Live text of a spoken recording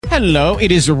Hello,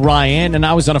 it is Ryan, and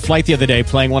I was on a flight the other day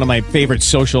playing one of my favorite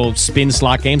social spin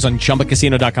slot games on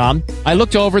ChumbaCasino.com. I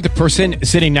looked over at the person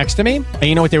sitting next to me, and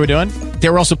you know what they were doing? They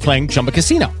were also playing Chumba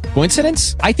Casino.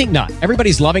 Coincidence? I think not.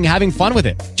 Everybody's loving having fun with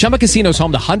it. Chumba Casino is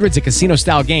home to hundreds of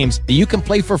casino-style games that you can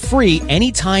play for free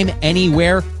anytime,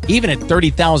 anywhere, even at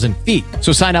 30,000 feet.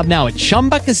 So sign up now at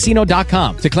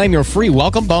ChumbaCasino.com to claim your free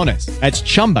welcome bonus. That's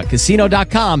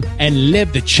ChumbaCasino.com and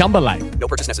live the Chumba life. No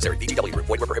purchase necessary. VGW. Void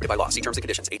where prohibited by law. See terms and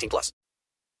conditions. 18+.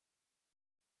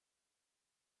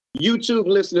 YouTube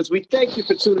listeners, we thank you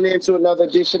for tuning in to another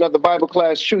edition of the Bible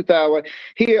Class Truth Hour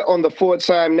here on the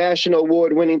four-time national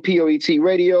award-winning POET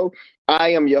Radio. I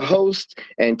am your host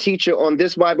and teacher on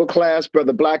this Bible class,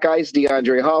 Brother Black Ice,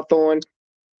 DeAndre Hawthorne.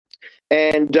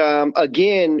 And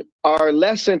again, our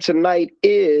lesson tonight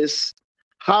is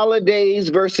holidays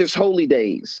versus holy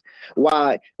days.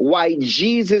 Why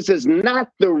Jesus is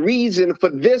not the reason for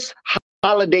this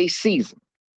holiday season.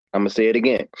 I'm going to say it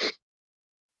again.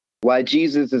 Why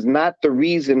Jesus is not the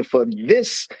reason for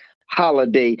this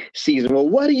holiday season. Well,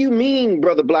 what do you mean,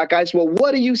 Brother Black Ice? Well,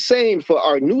 what are you saying for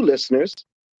our new listeners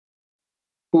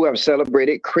who have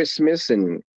celebrated Christmas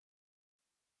and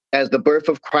as the birth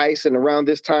of Christ and around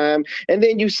this time? And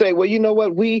then you say, well, you know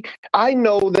what? I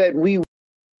know that we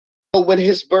know when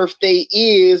his birthday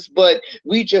is, but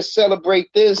we just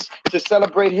celebrate this to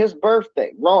celebrate his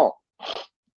birthday. Wrong.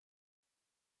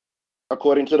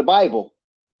 According to the Bible.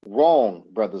 Wrong,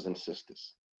 brothers and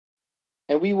sisters.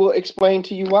 And we will explain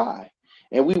to you why.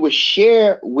 And we will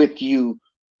share with you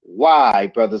why,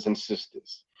 brothers and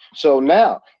sisters. So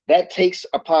now that takes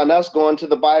upon us going to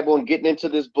the Bible and getting into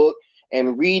this book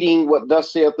and reading what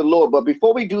thus saith the Lord. But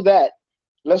before we do that,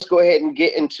 let's go ahead and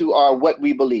get into our what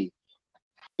we believe.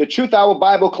 The Truth Hour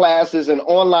Bible Class is an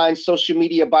online social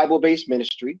media Bible-based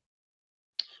ministry.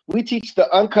 We teach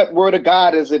the uncut word of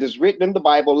God as it is written in the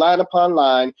Bible, line upon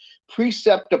line,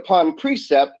 precept upon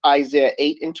precept, Isaiah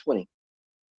 8:20.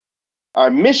 Our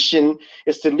mission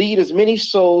is to lead as many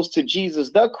souls to Jesus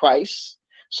the Christ,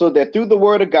 so that through the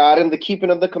word of God and the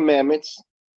keeping of the commandments,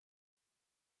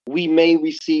 we may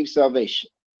receive salvation.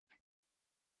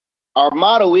 Our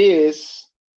motto is,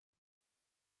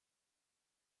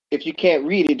 if you can't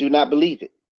read it, do not believe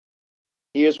it.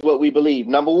 Here's what we believe.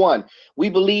 Number one, we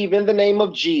believe in the name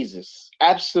of Jesus.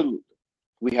 Absolutely.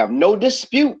 We have no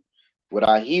dispute with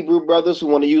our Hebrew brothers who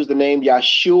want to use the name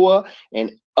Yeshua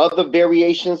and other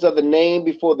variations of the name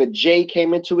before the J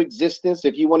came into existence.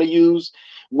 If you want to use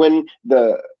when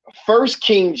the first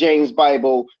King James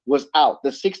Bible was out, the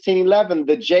 1611,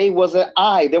 the J was an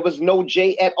I. There was no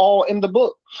J at all in the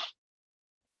book.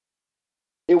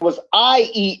 It was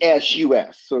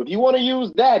IESUS. So if you want to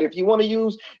use that, if you want to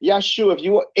use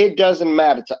Yeshua, it doesn't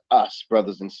matter to us,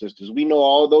 brothers and sisters. We know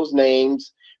all those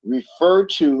names refer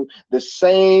to the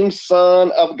same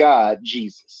Son of God,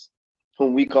 Jesus,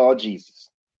 whom we call Jesus.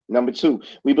 Number two,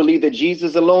 we believe that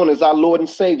Jesus alone is our Lord and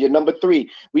Savior. Number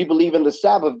three, we believe in the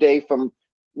Sabbath day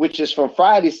which is from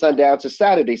Friday sundown to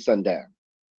Saturday sundown.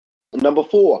 Number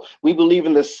four, we believe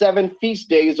in the 7 feast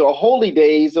days or holy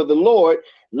days of the Lord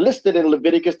listed in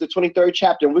Leviticus, the 23rd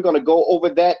chapter. And we're going to go over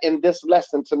that in this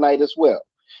lesson tonight as well.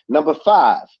 Number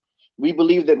five, we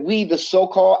believe that we, the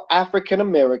so-called African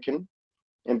American,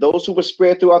 and those who were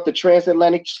spread throughout the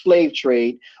transatlantic slave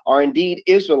trade are indeed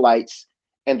Israelites,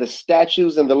 and the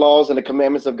statutes and the laws and the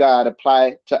commandments of God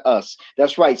apply to us.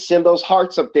 That's right. Send those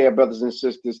hearts up there, brothers and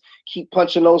sisters. Keep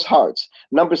punching those hearts.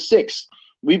 Number six,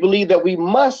 we believe that we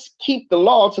must keep the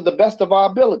law to the best of our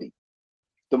ability.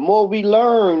 The more we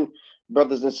learn,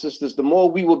 brothers and sisters, the more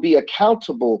we will be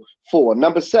accountable for.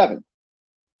 Number seven,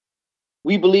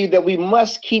 we believe that we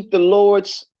must keep the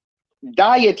Lord's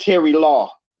dietary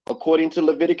law according to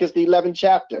Leviticus, the 11th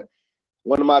chapter.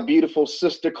 One of my beautiful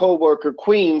sister co-worker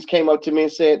queens came up to me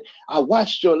and said, I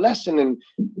watched your lesson and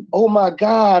oh my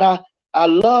God, I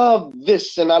love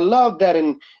this and I love that.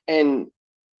 And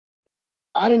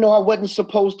I didn't know I wasn't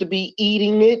supposed to be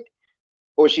eating it.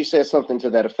 Or she said something to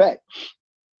that effect.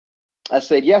 I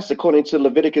said, yes, according to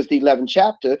Leviticus, the 11th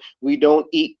chapter, we don't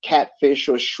eat catfish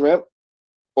or shrimp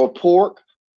or pork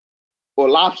or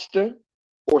lobster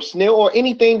or snail or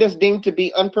anything that's deemed to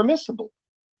be unpermissible.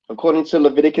 According to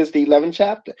Leviticus, the 11th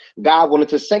chapter, God wanted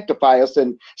to sanctify us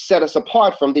and set us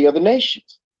apart from the other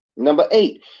nations. Number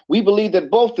eight, we believe that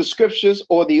both the scriptures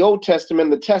or the Old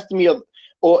Testament, the Testament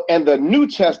and the New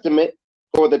Testament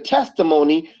or the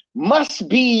testimony must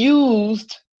be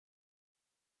used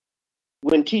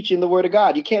when teaching the word of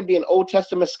God. You can't be an Old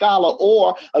Testament scholar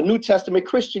or a New Testament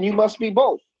Christian. You must be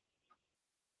both.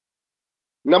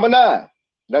 Number nine,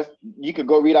 That's, you could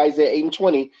go read Isaiah 8 and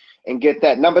 20 and get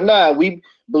that. Number 9, we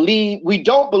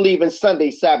don't believe in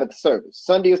Sunday Sabbath service.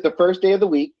 Sunday is the first day of the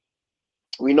week.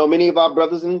 We know many of our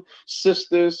brothers and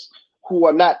sisters who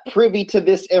are not privy to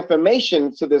this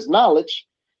information, to this knowledge,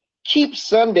 keep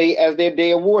Sunday as their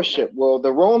day of worship. Well,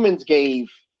 the Romans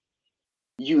gave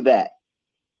you that.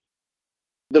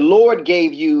 The Lord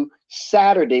gave you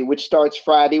Saturday, which starts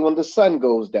Friday when the sun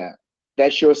goes down.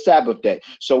 That's your Sabbath day.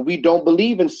 So we don't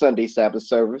believe in Sunday Sabbath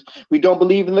service. We don't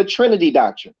believe in the Trinity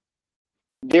doctrine.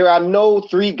 There are no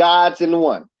 3 gods in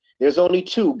one. There's only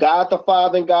 2, God the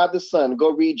Father and God the Son.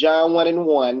 Go read John 1 and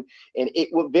 1, and it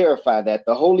will verify that.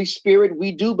 The Holy Spirit,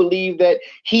 we do believe that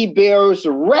he bears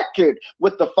record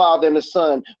with the Father and the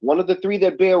Son, one of the 3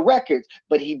 that bear records,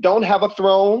 but he don't have a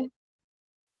throne,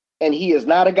 and he is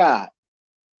not a God.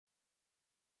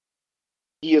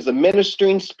 He is a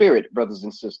ministering spirit, brothers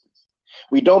and sisters.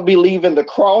 We don't believe in the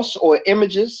cross or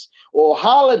images or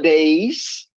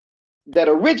holidays that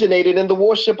originated in the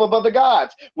worship of other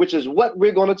gods, which is what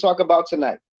we're going to talk about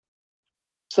tonight,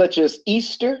 such as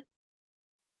Easter,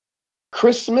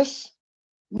 Christmas,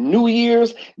 New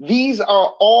Year's. These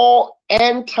are all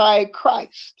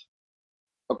anti-Christ,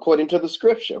 according to the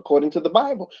scripture, according to the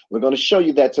Bible. We're going to show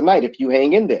you that tonight if you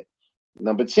hang in there.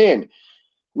 Number 10,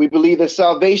 we believe that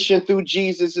salvation through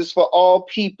Jesus is for all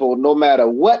people, no matter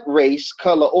what race,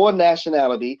 color, or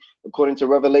nationality, according to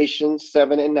Revelation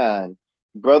 7 and 9.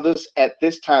 Brothers, at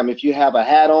this time, if you have a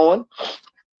hat on,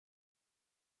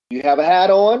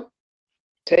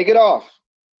 take it off.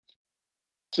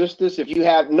 Sisters, if you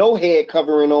have no head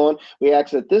covering on, we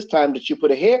ask at this time that you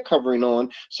put a head covering on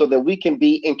so that we can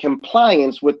be in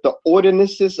compliance with the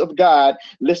ordinances of God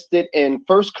listed in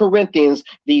 1 Corinthians,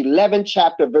 the 11th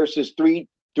chapter, verses 3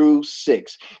 through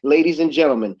 6. Ladies and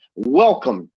gentlemen,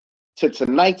 welcome to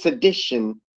tonight's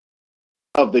edition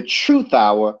of the Truth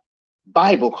Hour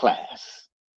Bible class,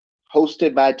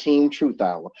 hosted by Team Truth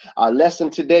Hour. Our lesson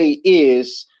today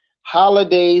is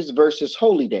holidays versus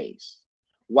holy days.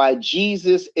 Why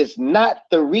Jesus is not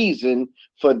the reason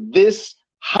for this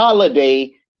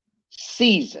holiday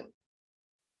season.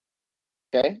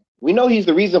 Okay? We know he's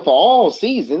the reason for all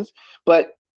seasons,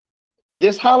 but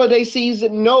this holiday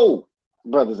season, no,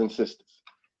 brothers and sisters.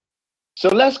 So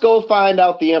let's go find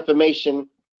out the information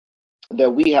that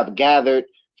we have gathered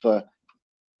for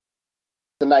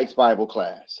tonight's Bible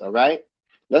class. All right,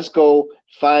 let's go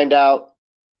find out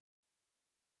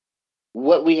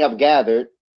what we have gathered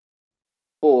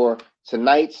for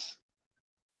tonight's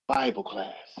Bible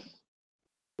class.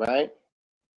 Right,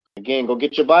 again, go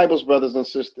get your Bibles, brothers and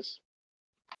sisters.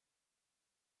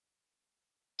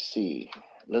 Let's see,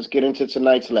 let's get into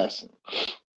tonight's lesson.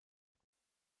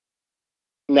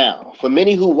 Now, for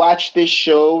many who watch this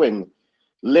show and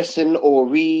listen or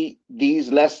read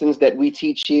these lessons that we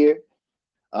teach here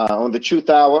on the Truth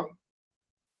Hour,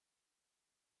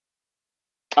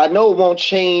 I know it won't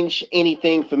change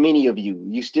anything for many of you.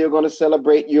 You're still going to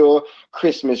celebrate your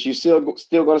Christmas. You're still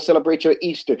going to celebrate your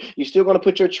Easter. You're still going to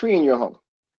put your tree in your home.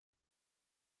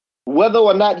 Whether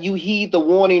or not you heed the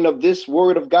warning of this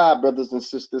word of God, brothers and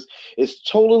sisters, is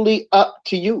totally up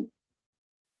to you.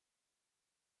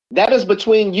 That is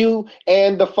between you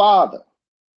and the Father,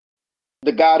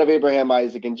 the God of Abraham,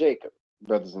 Isaac, and Jacob,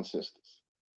 brothers and sisters.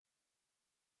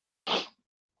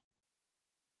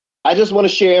 I just want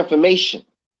to share information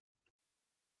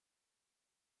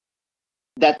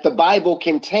that the Bible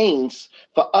contains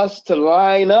for us to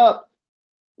line up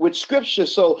with scripture.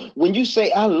 So when you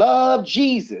say, I love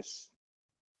Jesus,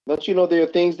 don't you know there are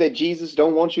things that Jesus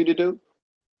don't want you to do?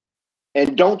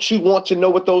 And don't you want to know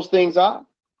what those things are?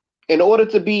 In order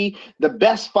to be the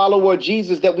best follower of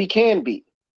Jesus that we can be,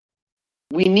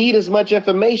 we need as much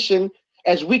information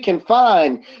as we can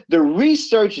find. The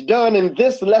research done in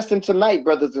this lesson tonight,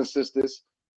 brothers and sisters,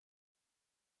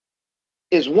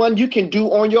 is one you can do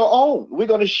on your own. We're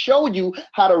going to show you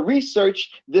how to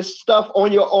research this stuff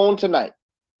on your own tonight.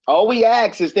 All we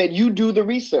ask is that you do the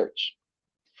research.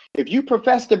 If you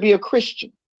profess to be a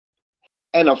Christian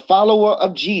and a follower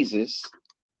of Jesus,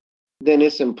 then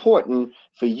it's important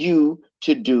for you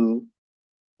to do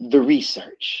the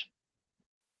research.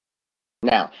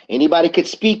 Now, anybody could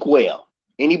speak well.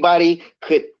 Anybody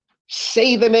could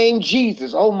say the name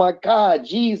Jesus. Oh my God,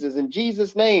 Jesus, in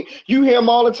Jesus' name. You hear them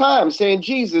all the time saying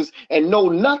Jesus and know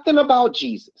nothing about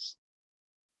Jesus,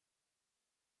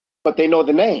 but they know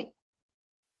the name.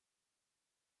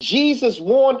 Jesus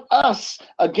warned us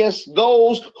against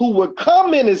those who would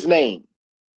come in his name,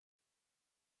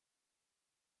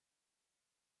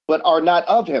 but are not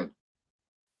of him.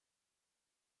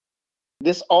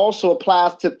 This also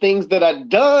applies to things that are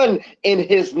done in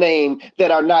his name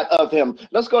that are not of him.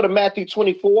 Let's go to Matthew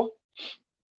 24,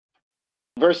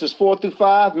 verses 4 through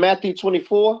 5. Matthew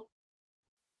 24,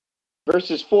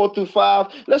 verses 4 through 5.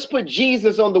 Let's put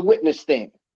Jesus on the witness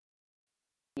stand.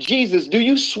 Jesus, do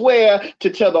you swear to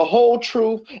tell the whole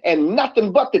truth and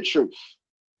nothing but the truth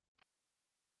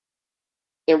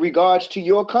in regards to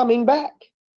your coming back?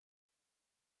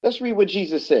 Let's read what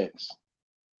Jesus says.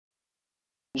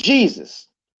 Jesus,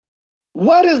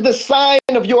 what is the sign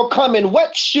of your coming?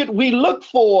 What should we look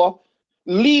for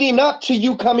leading up to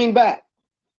you coming back?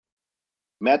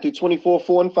 Matthew 24,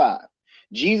 4 and 5.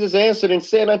 Jesus answered and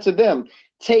said unto them,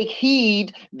 take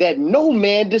heed that no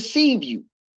man deceive you.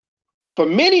 For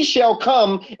many shall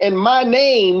come in my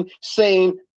name,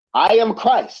 saying, I am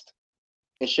Christ,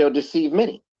 and shall deceive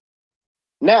many.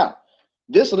 Now,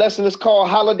 this lesson is called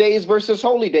Holidays versus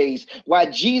Holy Days, why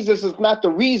Jesus is not the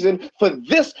reason for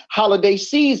this holiday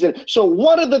season. So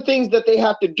one of the things that they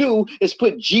have to do is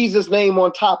put Jesus' name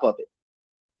on top of it,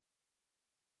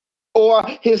 or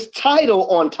his title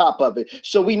on top of it.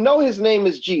 So we know his name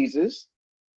is Jesus.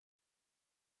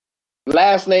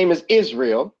 Last name is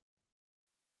Israel.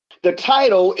 The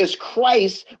title is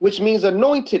Christ, which means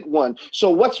anointed one.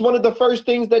 So what's one of the first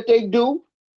things that they do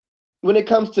when it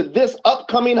comes to this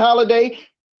upcoming holiday?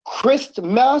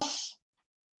 Christmas.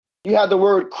 You have the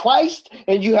word Christ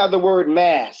and you have the word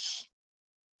mass.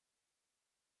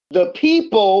 The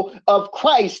people of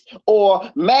Christ, or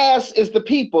mass is the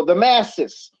people, the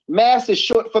masses. Mass is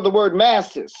short for the word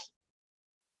masses.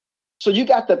 So you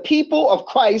got the people of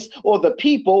Christ, or the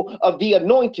people of the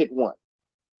anointed one.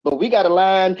 But we got to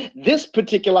line this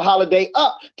particular holiday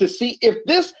up to see if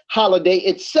this holiday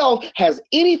itself has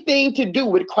anything to do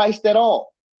with Christ at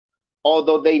all,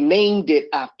 although they named it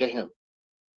after him.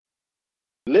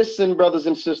 Listen, brothers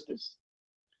and sisters,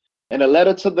 in a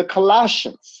letter to the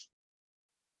Colossians,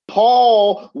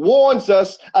 Paul warns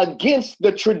us against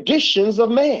the traditions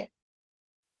of man.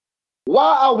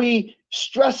 Why are we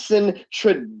stressing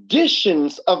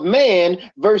traditions of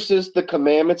man versus the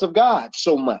commandments of God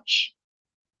so much?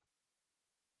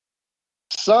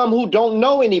 Some who don't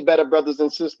know any better, brothers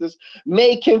and sisters,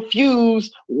 may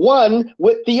confuse one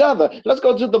with the other. Let's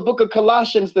go to the book of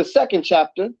Colossians, the 2nd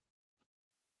chapter,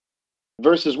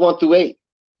 verses 1 through 8.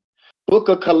 Book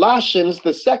of Colossians, the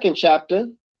 2nd chapter,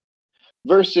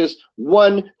 verses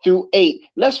 1 through 8.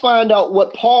 Let's find out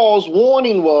what Paul's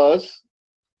warning was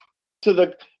to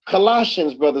the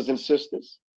Colossians, brothers and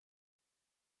sisters.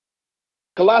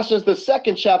 Colossians, the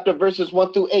 2nd chapter, verses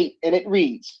 1 through 8, and it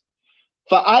reads,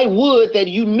 for I would that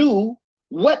you knew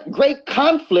what great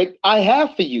conflict I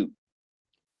have for you,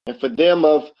 and for them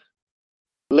of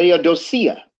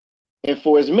Laodicea, and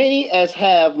for as many as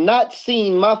have not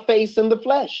seen my face in the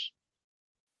flesh,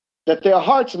 that their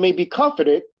hearts may be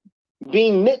comforted,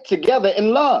 being knit together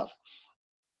in love,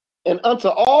 and unto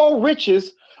all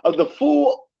riches of the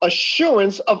full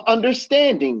assurance of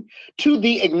understanding, to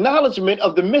the acknowledgement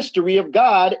of the mystery of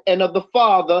God and of the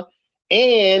Father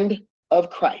and of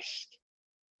Christ.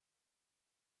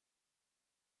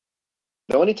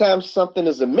 The only time something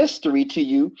is a mystery to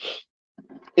you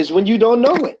is when you don't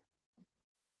know it,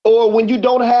 or when you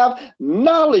don't have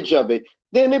knowledge of it.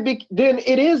 Then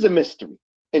it is a mystery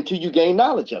until you gain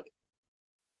knowledge of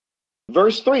it.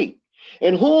 Verse 3,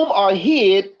 in whom are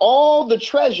hid all the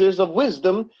treasures of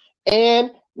wisdom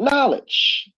and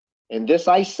knowledge. And this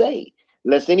I say,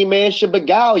 lest any man should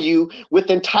beguile you with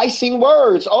enticing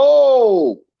words.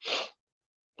 Oh,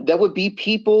 there would be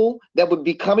people that would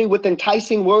be coming with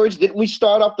enticing words. Didn't we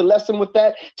start off the lesson with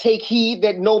that? Take heed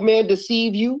that no man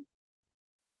deceive you.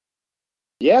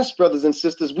 Yes, brothers and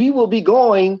sisters, we will be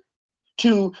going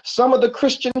to some of the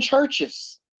Christian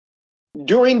churches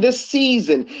during this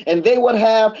season, and they would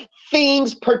have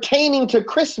things pertaining to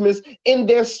Christmas in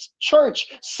their church,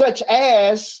 such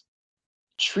as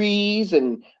trees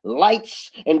and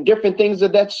lights and different things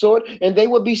of that sort, and they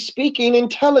would be speaking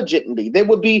intelligently. They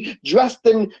would be dressed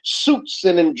in suits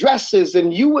and in dresses,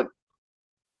 and you would,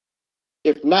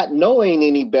 if not knowing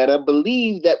any better,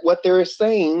 believe that what they're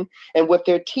saying and what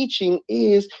they're teaching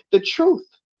is the truth.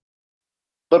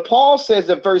 But Paul says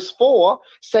in verse 4,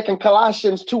 2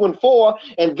 Colossians 2 and 4,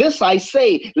 and this I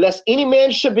say, lest any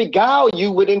man should beguile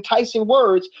you with enticing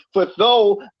words, for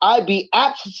though I be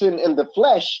absent in the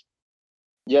flesh,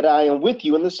 yet I am with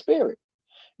you in the spirit,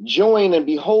 joining and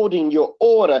beholding your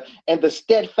order and the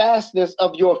steadfastness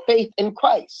of your faith in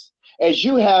Christ. As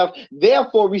you have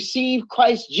therefore received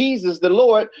Christ Jesus the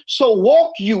Lord, so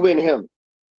walk you in him,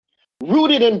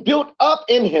 rooted and built up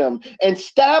in him, and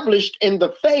established in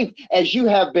the faith as you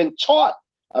have been taught,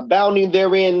 abounding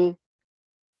therein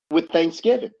with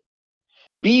thanksgiving.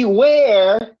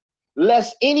 Beware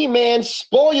lest any man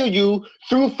spoil you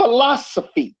through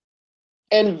philosophy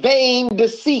and vain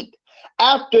deceit,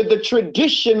 after the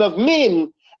tradition of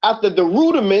men, after the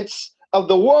rudiments of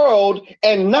the world,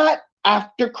 and not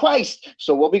after Christ.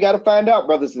 So what we got to find out,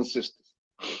 brothers and sisters,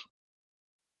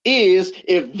 is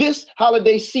if this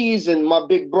holiday season, my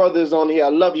big brothers on here, I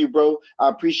love you, bro. I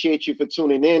appreciate you for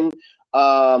tuning in.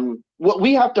 What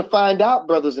we have to find out,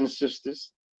 brothers and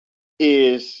sisters,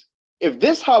 is if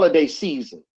this holiday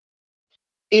season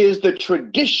is the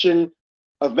tradition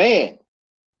of man,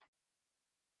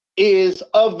 is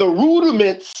of the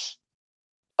rudiments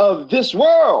of this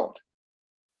world,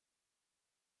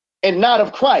 and not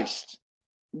of Christ.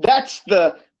 That's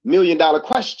the $1 million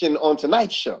question on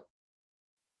tonight's show.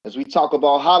 As we talk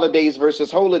about holidays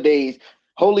versus holy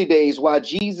days, why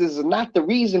Jesus is not the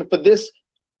reason for this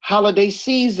holiday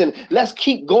season. Let's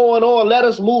keep going on. Let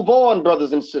us move on,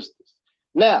 brothers and sisters.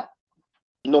 Now,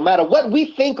 no matter what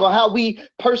we think or how we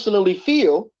personally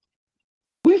feel,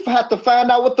 we have to find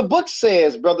out what the book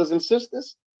says, brothers and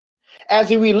sisters,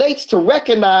 as it relates to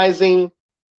recognizing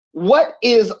what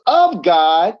is of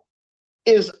God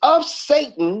is of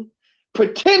Satan,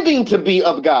 pretending to be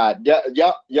of God. Yeah,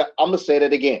 I'm going to say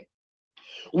that again.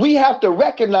 We have to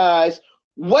recognize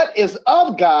what is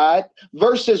of God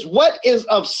versus what is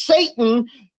of Satan,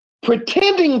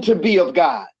 pretending to be of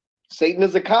God. Satan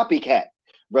is a copycat,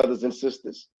 brothers and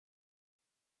sisters.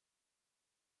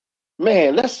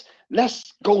 Man,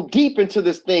 let's go deep into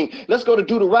this thing. Let's go to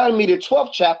Deuteronomy, the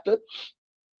 12th chapter,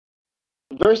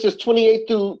 verses 28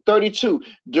 through 32.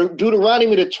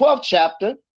 Deuteronomy, the 12th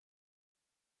chapter,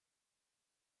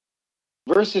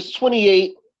 verses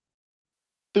 28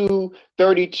 through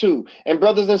 32. And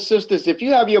brothers and sisters, if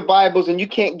you have your Bibles and you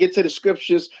can't get to the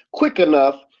scriptures quick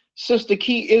enough, Sister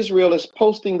Key Israel is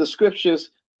posting the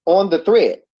scriptures on the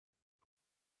thread,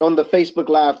 on the Facebook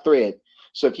Live thread.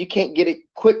 So if you can't get it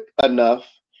quick enough,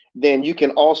 then you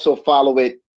can also follow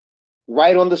it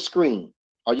right on the screen.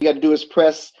 All you got to do is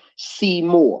press see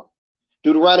more.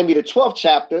 Deuteronomy, the 12th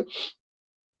chapter,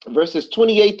 verses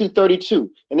 28 through 32.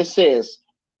 And it says,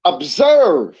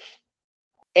 observe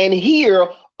and hear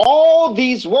all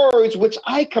these words which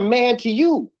I command to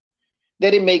you,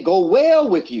 that it may go well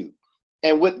with you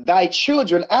and with thy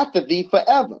children after thee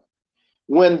forever,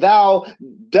 when thou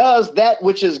does that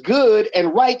which is good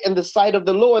and right in the sight of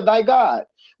the Lord thy God.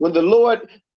 When the Lord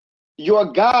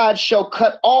your God shall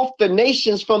cut off the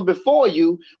nations from before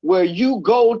you, where you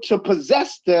go to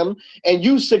possess them, and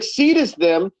you succeedest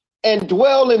them and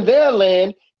dwell in their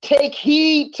land. Take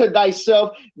heed to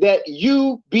thyself that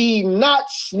you be not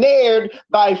snared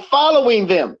by following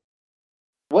them.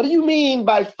 What do you mean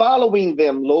by following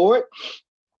them, Lord?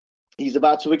 He's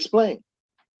about to explain.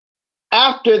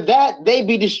 After that, they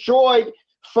be destroyed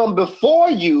from before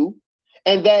you,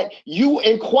 and that you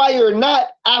inquire not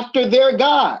after their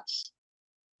gods.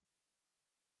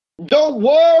 Don't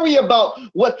worry about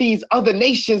what these other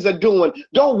nations are doing.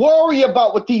 Don't worry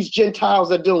about what these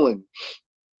Gentiles are doing.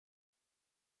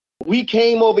 We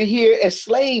came over here as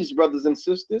slaves, brothers and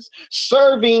sisters,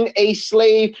 serving a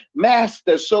slave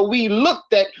master. So we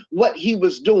looked at what he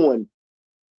was doing.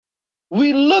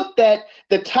 We looked at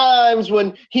the times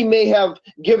when he may have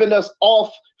given us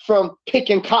off from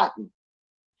picking cotton.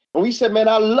 And we said, man,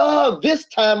 I love this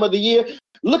time of the year.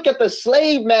 Look at the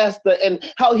slave master and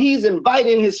how he's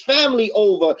inviting his family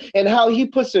over, and how he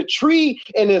puts a tree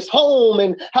in his home,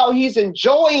 and how he's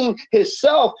enjoying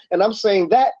himself. And I'm saying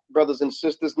that, brothers and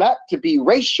sisters, not to be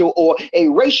racial or a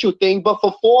racial thing, but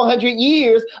for 400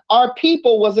 years, our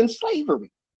people was in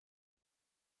slavery.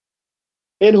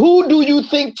 And who do you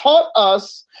think taught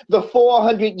us the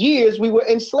 400 years we were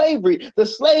in slavery? The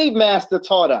slave master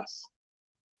taught us.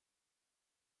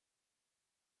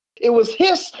 It was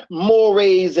his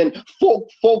mores and folk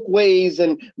ways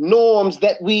and norms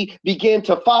that we began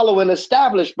to follow and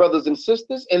establish, brothers and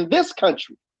sisters, in this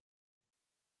country.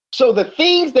 So the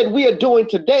things that we are doing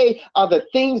today are the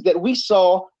things that we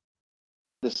saw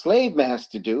the slave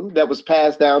master do, that was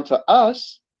passed down to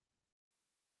us.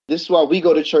 This is why we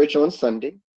go to church on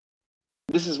Sunday.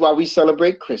 This is why we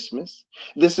celebrate Christmas.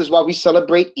 This is why we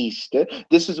celebrate Easter.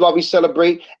 This is why we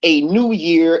celebrate a new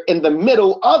year in the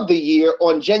middle of the year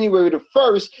on January the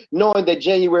 1st, knowing that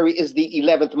January is the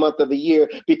 11th month of the year,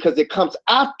 because it comes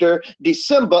after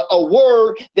December, a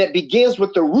word that begins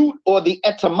with the root or the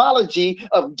etymology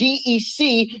of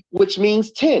DEC, which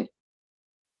means 10.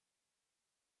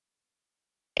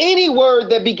 Any word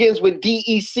that begins with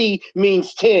DEC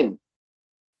means 10.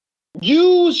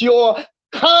 Use your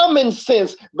common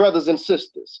sense, brothers and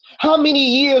sisters. How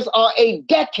many years are a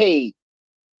decade?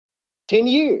 10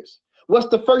 years. What's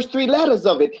the first three letters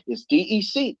of it? It's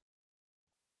DEC.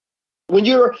 When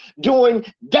you're doing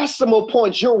decimal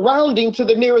points, you're rounding to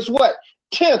the nearest what?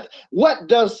 10th. What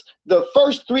does the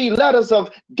first three letters of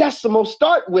decimal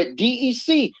start with?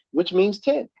 DEC, which means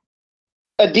 10.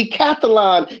 A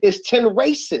decathlon is 10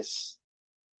 races.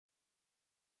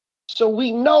 So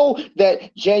we know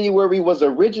that January was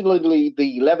originally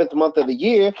the 11th month of the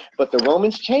year, but the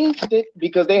Romans changed it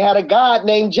because they had a god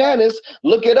named Janus.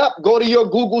 Look it up. Go to your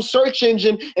Google search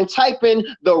engine and type in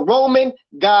the Roman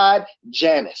god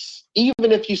Janus.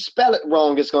 Even if you spell it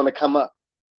wrong, it's going to come up.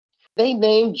 They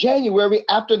named January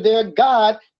after their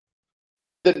god,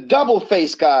 the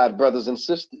double-faced god, brothers and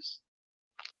sisters.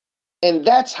 And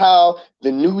that's how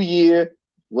the new year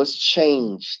was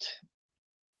changed.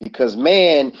 Because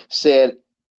man said,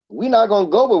 we're not going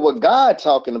to go with what God's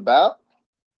talking about.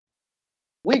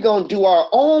 We're going to do our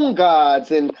own gods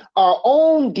and our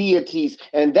own deities.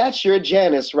 And that's your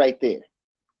Janus right there.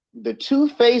 The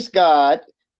two-faced God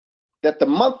that the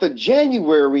month of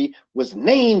January was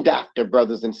named after,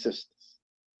 brothers and sisters.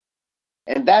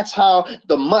 And that's how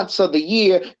the months of the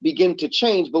year begin to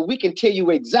change. But we can tell you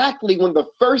exactly when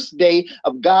the first day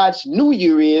of God's new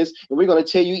year is. And we're going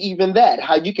to tell you even that,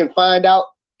 how you can find out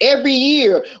every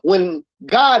year when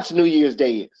God's New Year's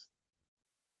Day is.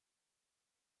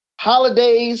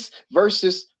 Holidays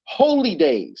versus holy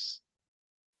days.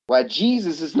 Why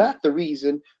Jesus is not the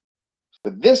reason for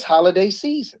this holiday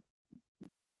season.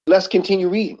 Let's continue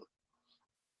reading.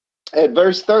 At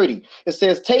verse 30, it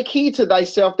says, take heed to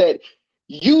thyself that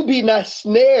you be not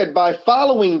snared by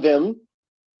following them.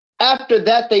 After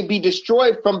that they be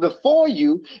destroyed from before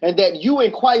you, and that you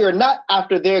inquire not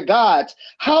after their gods.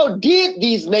 How did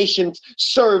these nations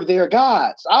serve their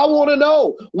gods? I want to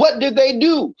know. What did they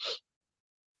do?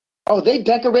 Oh, they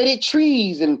decorated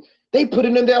trees and they put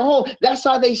it in their home. That's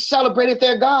how they celebrated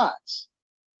their gods.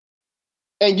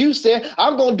 And you said,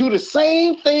 I'm going to do the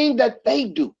same thing that they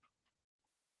do.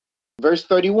 Verse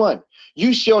 31,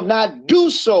 you shall not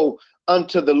do so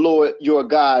unto the Lord your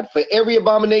God. For every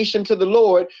abomination to the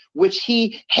Lord, which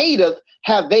he hateth,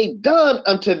 have they done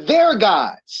unto their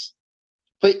gods.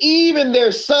 For even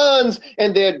their sons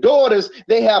and their daughters,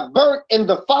 they have burnt in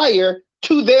the fire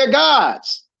to their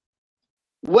gods.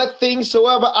 What things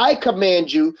soever I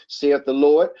command you, saith the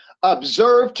Lord,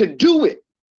 observe to do it.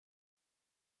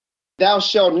 Thou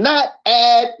shalt not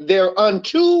add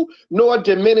thereunto, nor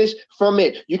diminish from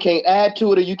it. You can't add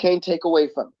to it or you can't take away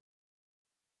from it.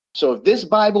 So if this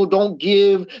Bible don't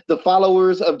give the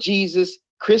followers of Jesus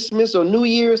Christmas or New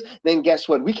Year's, then guess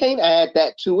what? We can't add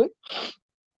that to it.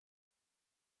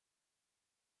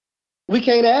 We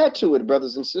can't add to it,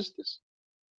 brothers and sisters.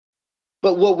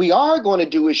 But what we are going to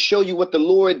do is show you what the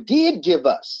Lord did give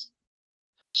us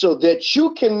so that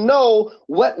you can know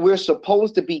what we're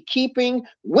supposed to be keeping,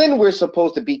 when we're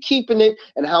supposed to be keeping it,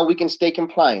 and how we can stay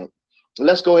compliant.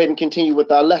 Let's go ahead and continue with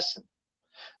our lesson.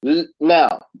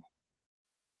 Now,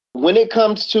 when it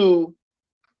comes to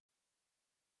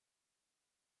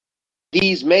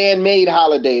these man-made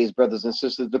holidays, brothers and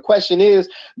sisters, the question is,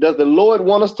 does the Lord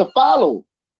want us to follow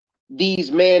these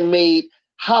man-made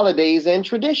holidays and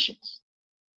traditions?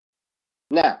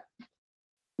 Now,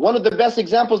 one of the best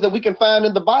examples that we can find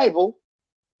in the Bible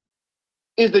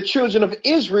is the children of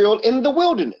Israel in the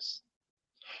wilderness.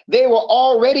 They were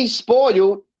already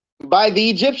spoiled by the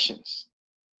Egyptians,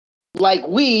 like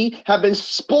we have been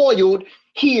spoiled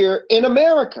here in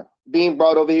America, being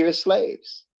brought over here as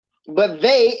slaves. But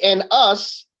they and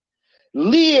us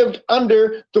lived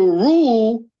under the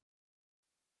rule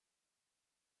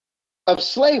of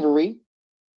slavery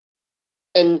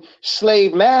and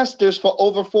slave masters for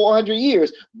over 400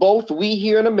 years, both we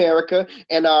here in America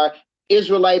and our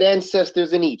Israelite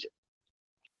ancestors in Egypt.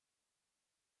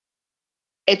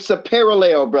 It's a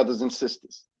parallel, brothers and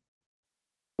sisters.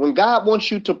 When God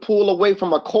wants you to pull away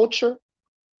from a culture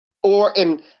or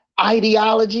an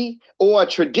ideology or a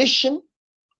tradition,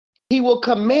 he will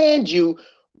command you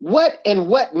what and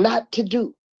what not to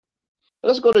do.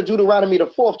 Let's go to Deuteronomy, the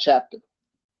 4th chapter.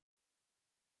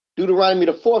 Deuteronomy,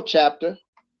 the 4th chapter,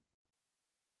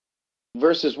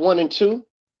 verses 1 and 2.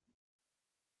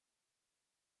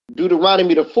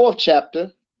 Deuteronomy, the 4th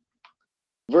chapter,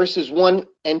 verses 1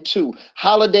 and 2.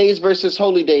 Holidays versus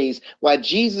holy days. Why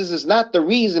Jesus is not the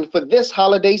reason for this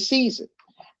holiday season.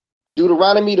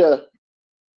 Deuteronomy, the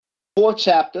 4th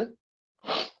chapter.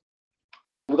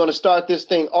 We're going to start this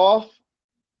thing off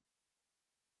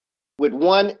with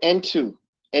 1 and 2.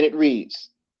 And it reads,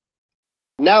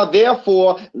 now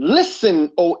therefore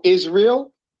listen, O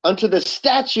Israel, unto the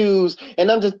statutes and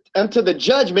unto the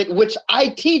judgment which I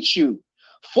teach you,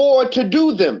 for to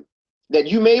do them. that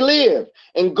you may live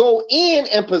and go in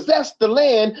and possess the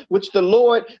land which the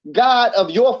Lord God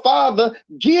of your father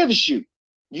gives you.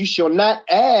 You shall not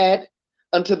add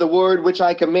unto the word which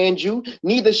I command you,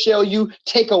 neither shall you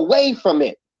take away from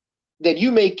it, that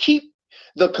you may keep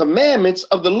the commandments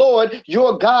of the Lord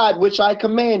your God, which I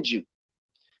command you.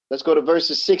 Let's go to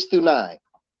verses 6 through 9.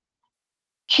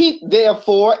 Keep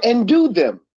therefore and do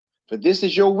them, for this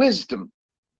is your wisdom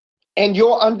and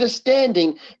your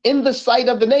understanding in the sight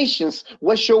of the nations.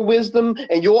 What's your wisdom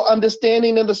and your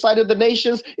understanding in the sight of the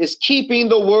nations? Is keeping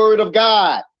the word of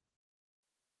God.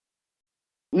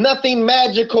 Nothing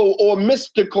magical or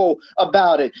mystical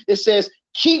about it. It says,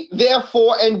 keep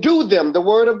therefore and do them, the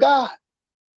word of God,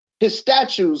 his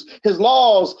statutes, his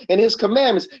laws, and his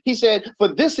commandments. He said, for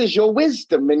this is your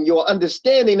wisdom and your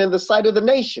understanding in the sight of the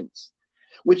nations,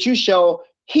 which you shall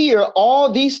hear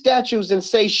all these statutes and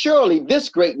say, surely this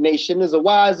great nation is a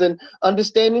wise and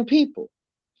understanding people.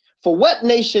 For what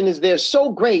nation is there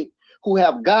so great who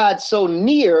have God so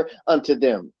near unto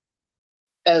them,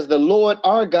 as the Lord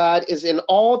our God is in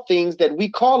all things that we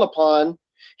call upon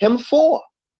him for?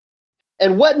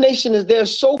 And what nation is there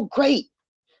so great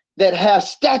that has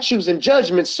statutes and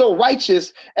judgments so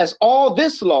righteous as all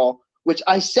this law, which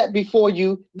I set before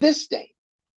you this day?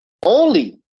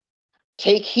 Only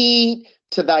take heed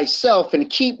to thyself and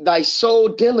keep thy soul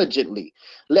diligently,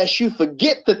 lest you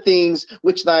forget the things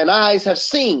which thine eyes have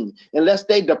seen, and lest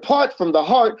they depart from the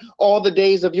heart all the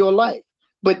days of your life.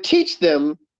 But teach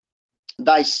them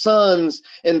thy sons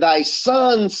and thy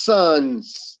sons'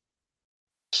 sons.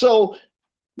 So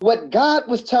what God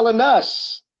was telling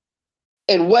us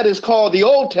in what is called the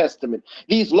Old Testament,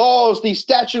 these laws, these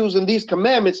statutes, and these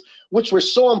commandments, which were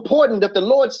so important that the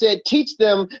Lord said, teach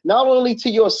them not only to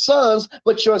your sons,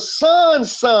 but your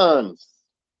sons' sons.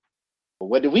 But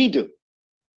what do?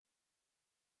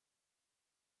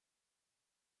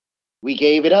 We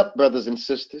gave it up, brothers and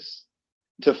sisters,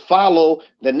 to follow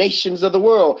the nations of the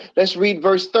world. Let's read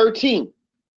verse 13.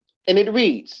 And it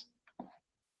reads,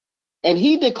 and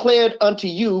he declared unto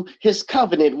you his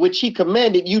covenant, which he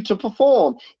commanded you to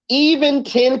perform, even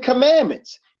 10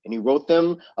 commandments. And he wrote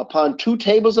them upon 2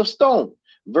 tables of stone.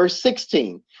 Verse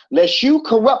 16, lest you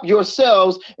corrupt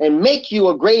yourselves and make you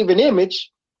a graven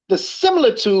image, the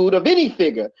similitude of any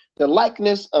figure, the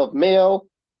likeness of male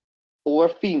or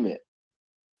female.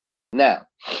 Now,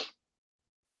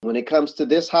 when it comes to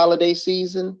this holiday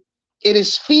season, it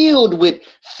is filled with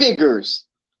figures.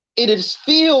 It is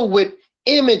filled with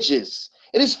images.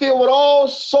 It is filled with all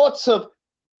sorts of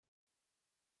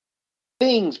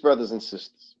things, brothers and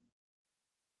sisters.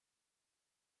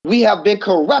 We have been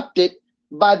corrupted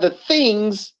by the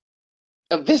things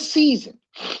of this season.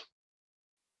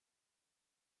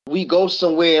 We go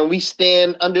somewhere and we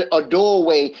stand under a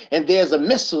doorway and there's a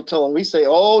mistletoe and we say,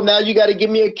 oh, now you got to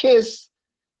give me a kiss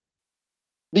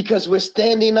because we're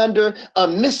standing under a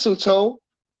mistletoe.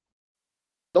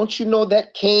 Don't you know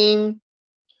that came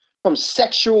from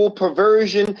sexual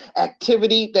perversion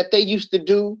activity that they used to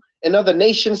do in other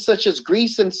nations such as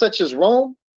Greece and such as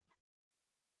Rome?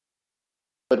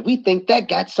 But we think that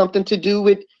got something to do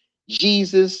with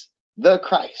Jesus the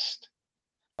Christ.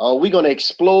 Oh, we're going to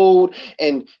explode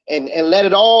and let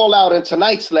it all out in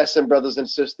tonight's lesson, brothers and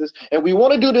sisters. And we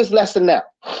want to do this lesson now.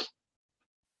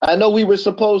 I know we were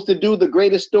supposed to do the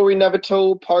greatest story never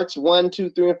told, parts 1, 2,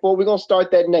 3, and 4. We're going to start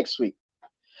that next week.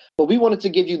 But we wanted to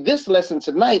give you this lesson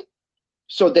tonight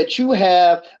so that you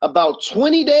have about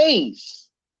 20 days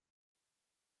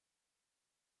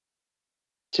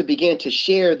to begin to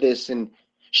share this and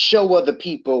show other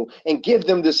people and give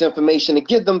them this information and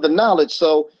give them the knowledge.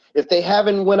 So if they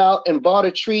haven't went out and bought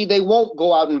a tree, they won't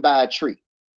go out and buy a tree.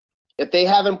 If they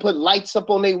haven't put lights up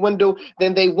on their window,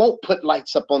 then they won't put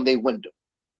lights up on their window.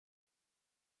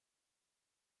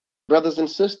 Brothers and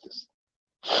sisters,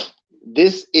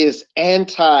 this is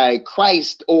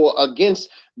anti-Christ or against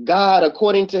God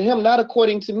according to him, not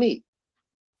according to me.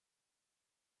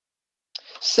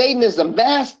 Satan is a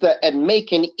master at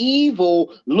making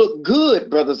evil look good,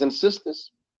 brothers and sisters,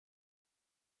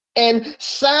 and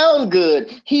sound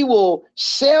good. He will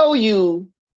sell you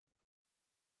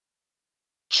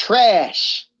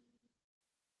trash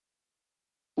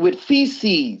with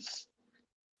feces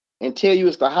and tell you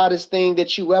it's the hottest thing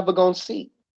that you ever gonna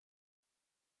see.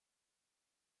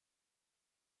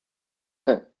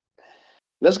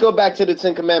 Let's go back to the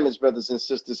 10 Commandments, brothers and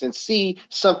sisters, and see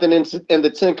something in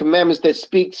the 10 Commandments that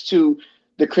speaks to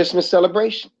the Christmas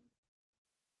celebration.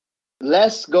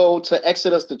 Let's go to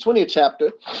Exodus, the 20th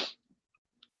chapter,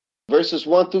 verses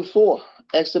 1 through 4.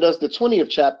 Exodus, the 20th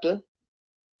chapter,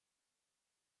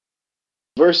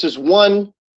 verses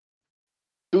 1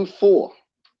 through 4.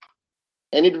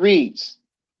 And it reads,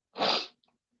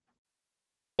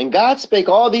 and God spake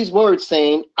all these words,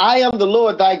 saying, I am the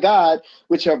Lord thy God,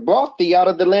 which have brought thee out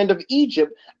of the land of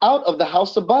Egypt, out of the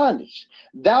house of bondage.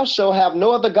 Thou shalt have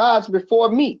no other gods before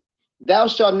me. Thou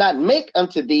shalt not make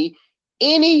unto thee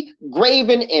any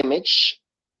graven image.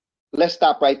 Let's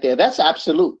stop right there. That's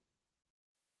absolute.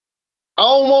 I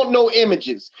don't want no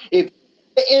images. If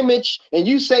the image and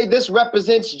you say this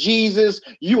represents Jesus,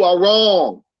 you are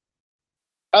wrong.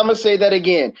 I'm going to say that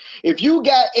again. If you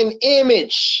got an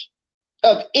image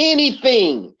of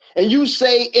anything and you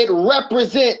say it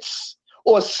represents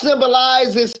or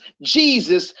symbolizes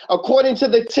Jesus according to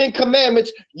the 10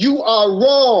 commandments, you are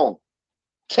wrong.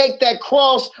 Take that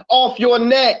cross off your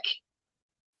neck.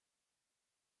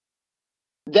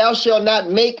 Thou shalt not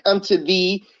make unto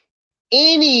thee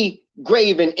any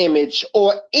graven image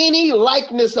or any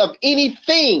likeness of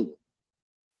anything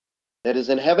that is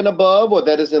in heaven above, or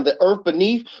that is in the earth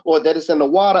beneath, or that is in the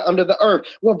water under the earth.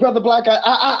 Well, Brother Black,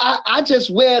 I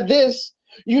just wear this,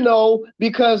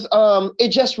 because it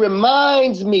just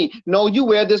reminds me. No, you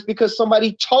wear this because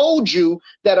somebody told you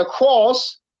that a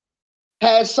cross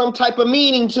has some type of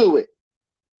meaning to it.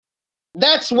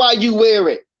 That's why you wear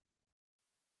it.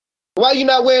 Why you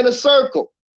not wearing a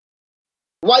circle?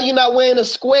 Why you not wearing a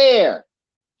square?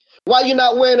 Why you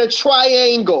not wearing a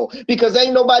triangle? Because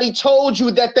ain't nobody told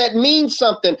you that that means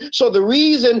something. So the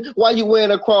reason why you wearing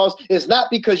a cross is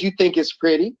not because you think it's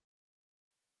pretty,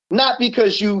 not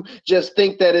because you just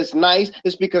think that it's nice.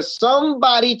 It's because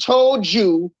somebody told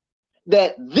you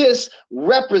that this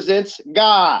represents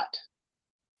God.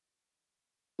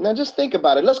 Now just think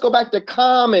about it. Let's go back to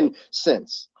common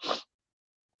sense.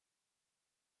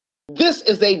 This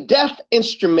is a death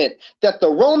instrument that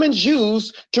the Romans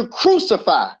used to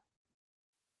crucify.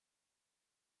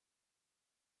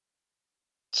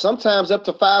 Sometimes up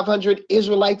to 500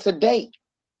 Israelites a day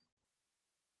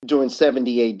during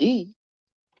 70 AD.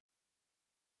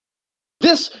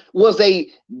 This was a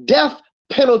death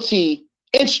penalty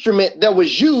instrument that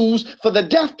was used for the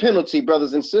death penalty,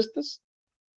 brothers and sisters.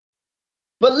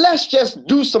 But let's just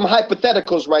do some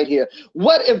hypotheticals right here.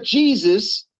 What if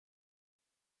Jesus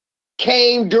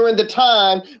came during the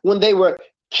time when they were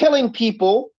killing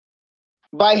people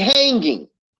by hanging?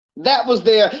 That was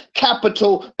their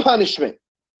capital punishment.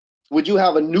 Would you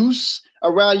have a noose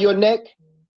around your neck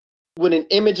with an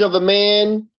image of a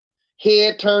man,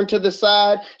 head turned to the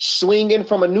side, swinging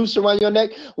from a noose around your neck?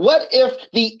 What if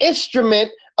the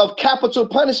instrument of capital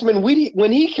punishment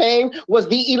when he came was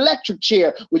the electric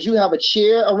chair? Would you have a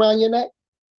chair around your neck?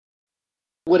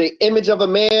 Would an image of a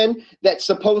man that's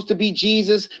supposed to be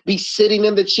Jesus be sitting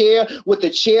in the chair? Would the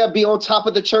chair be on top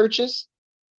of the churches?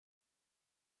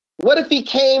 What if he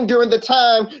came during the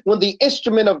time when the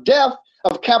instrument of death,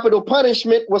 of capital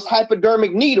punishment, was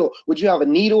hypodermic needle? Would you have a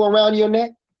needle around your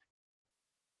neck?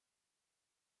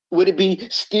 Would it be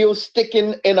still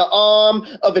sticking in the arm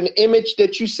of an image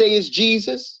that you say is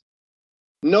Jesus?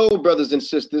 No, brothers and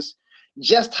sisters.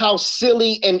 Just how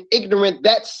silly and ignorant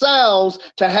that sounds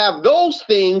to have those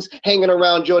things hanging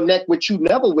around your neck, which you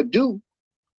never would do,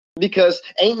 because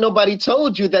ain't nobody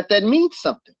told you that that means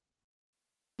something.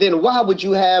 Then why would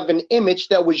you have an image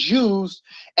that was used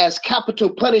as capital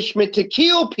punishment to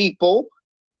kill people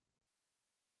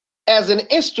as an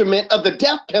instrument of the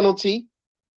death penalty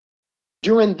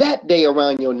during that day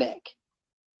around your neck?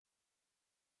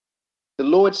 The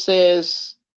Lord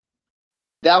says,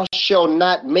 thou shalt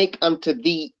not make unto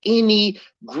thee any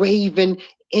graven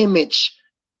image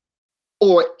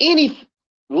or any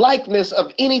likeness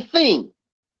of anything.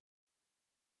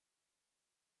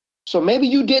 So maybe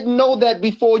you didn't know that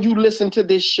before you listened to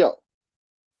this show.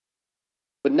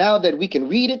 But now that we can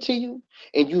read it to you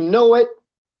and you know it,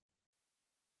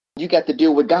 you got to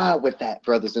deal with God with that,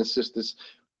 brothers and sisters,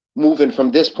 moving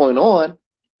from this point on.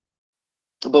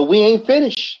 But we ain't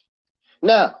finished.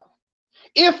 Now,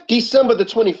 if December the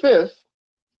 25th,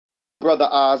 Brother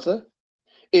Ozza,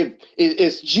 if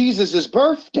it's Jesus'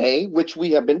 birthday, which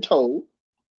we have been told,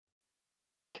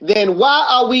 then why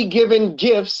are we giving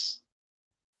gifts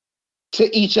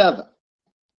to each other?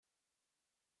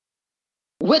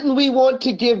 Wouldn't we want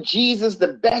to give Jesus the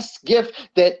best gift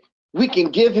that we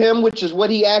can give him, which is what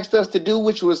he asked us to do,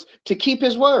 which was to keep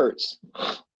his words,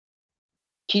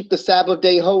 keep the Sabbath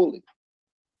day holy,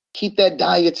 keep that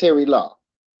dietary law,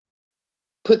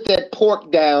 put that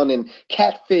pork down and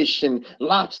catfish and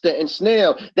lobster and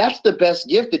snail? That's the best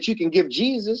gift that you can give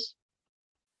Jesus.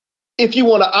 If you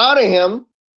want to honor him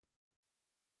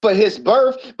for his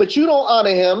birth, but you don't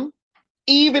honor him,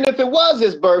 even if it was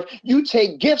his birth, you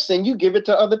take gifts and you give it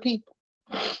to other people.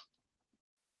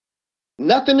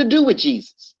 Nothing to do with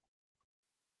Jesus.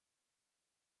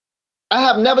 I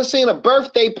have never seen a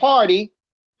birthday party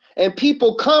and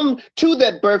people come to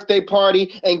that birthday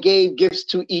party and gave gifts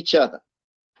to each other.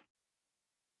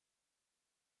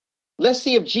 Let's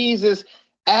see if Jesus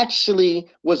actually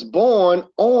was born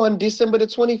on December the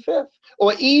 25th,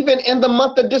 or even in the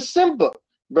month of December,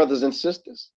 brothers and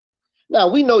sisters. Now,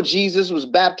 we know Jesus was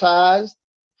baptized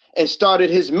and started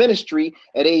his ministry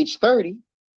at age 30.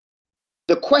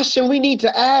 The question we need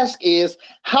to ask is,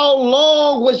 how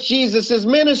long was Jesus's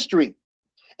ministry?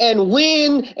 And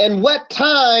when and what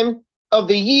time of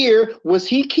the year was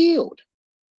he killed?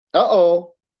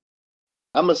 Uh-oh.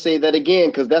 I'm going to say that again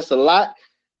because that's a lot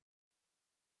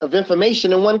of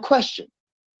information in one question.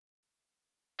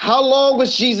 How long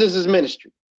was Jesus's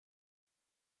ministry?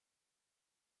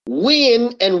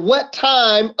 When and what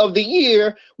time of the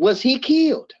year was he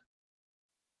killed?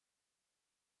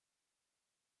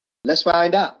 Let's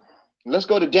find out. Let's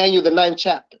go to Daniel, the 9th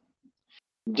chapter.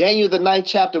 Daniel, the 9th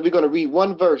chapter, we're going to read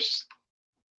one verse.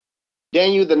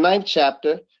 Daniel, the 9th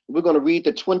chapter, we're going to read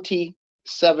the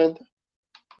 27th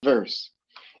verse.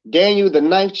 Daniel, the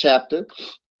 9th chapter,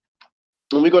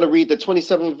 and we're going to read the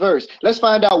 27th verse. Let's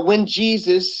find out when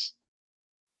Jesus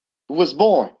was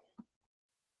born.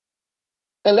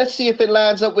 And let's see if it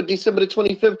lines up with December the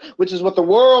 25th, which is what the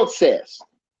world says.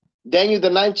 Daniel, the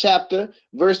 9th chapter,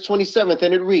 verse 27th,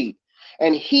 and it reads,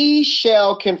 and he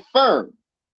shall confirm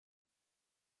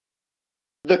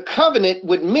the covenant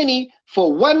with many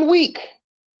for 1 week.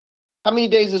 How many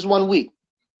days is 1 week?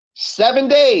 7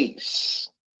 days.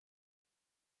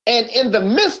 And in the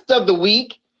midst of the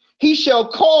week, he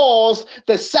shall cause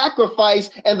the sacrifice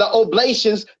and the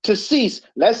oblations to cease.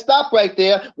 Let's stop right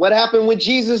there. What happened when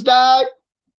Jesus died?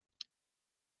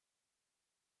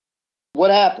 What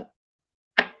happened?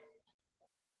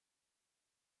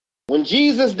 When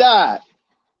Jesus died,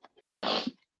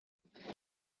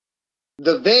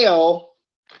 the veil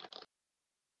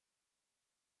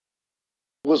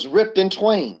was ripped in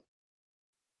twain.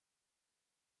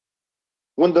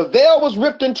 When the veil was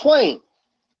ripped in twain,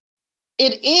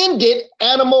 it ended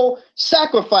animal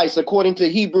sacrifice, according to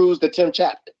Hebrews, the 10th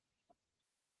chapter.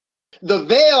 The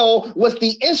veil was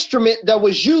the instrument that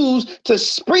was used to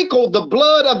sprinkle the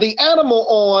blood of the animal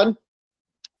on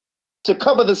to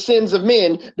cover the sins of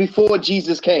men before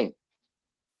Jesus came.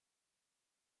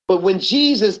 But when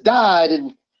Jesus died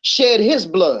and shed his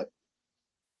blood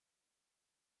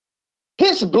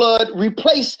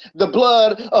replaced the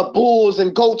blood of bulls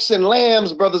and goats and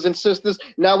lambs, brothers and sisters.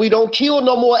 Now we don't kill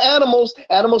no more animals.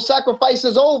 Animal sacrifice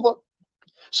is over.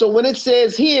 So when it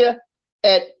says here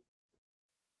at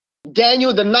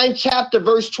Daniel, the 9th chapter,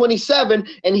 verse 27,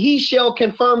 and he shall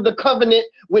confirm the covenant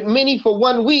with many for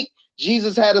 1 week,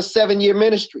 Jesus had a 7-year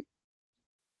ministry.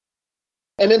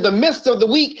 And in the midst of the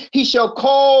week, he shall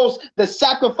cause the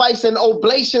sacrifice and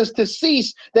oblations to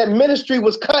cease. That ministry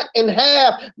was cut in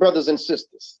half, brothers and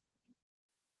sisters.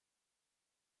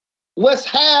 What's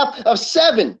half of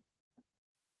 7?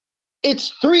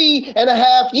 It's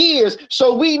 3.5 years.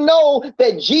 So we know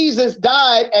that Jesus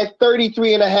died at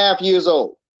 33.5 years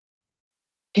old.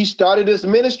 He started his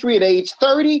ministry at age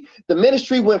 30. The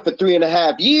ministry went for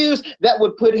 3.5 years. That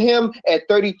would put him at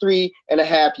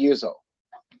 33.5 years old.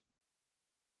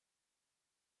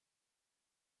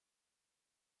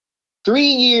 3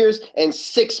 years and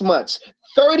 6 months.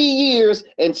 30 years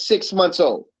and 6 months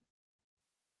old.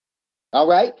 All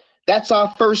right? That's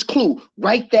our first clue.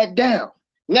 Write that down.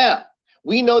 Now,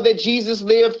 we know that Jesus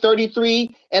lived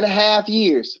 33.5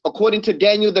 years, according to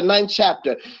Daniel, the 9th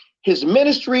chapter. His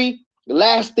ministry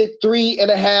lasted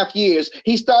 3.5 years.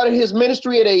 He started his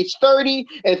ministry at age 30,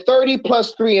 and 30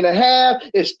 plus 3.5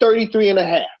 is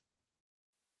 33.5.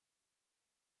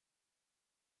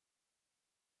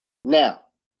 Now,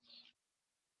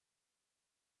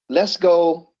 let's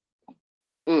go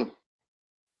and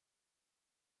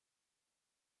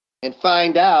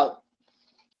find out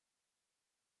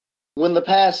when the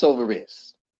Passover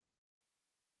is.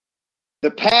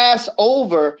 The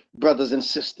Passover, brothers and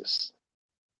sisters,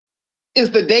 is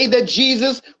the day that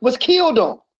Jesus was killed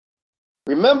on.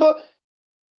 Remember,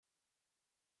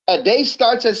 a day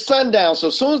starts at sundown. So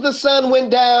as soon as the sun went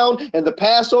down and the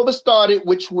Passover started,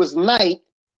 which was night,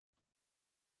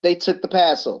 they took the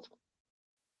Passover.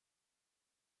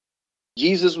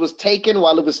 Jesus was taken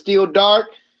while it was still dark.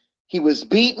 He was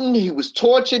beaten, he was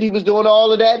tortured, he was doing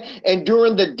all of that. And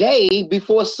during the day,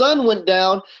 before sun went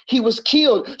down, he was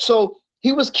killed. So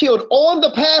he was killed on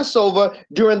the Passover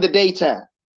during the daytime.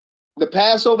 The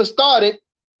Passover started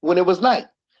when it was night,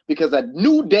 because a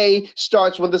new day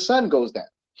starts when the sun goes down.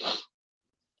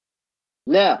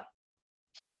 Now,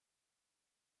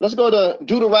 let's go to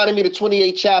Deuteronomy, the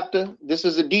 28th chapter. This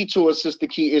is a detour, Sister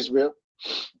Key Israel.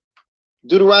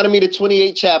 Deuteronomy, the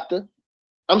 28th chapter.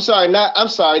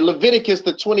 Leviticus,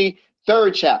 the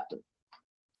 23rd chapter.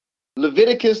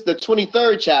 Leviticus, the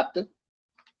 23rd chapter.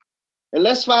 And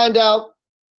let's find out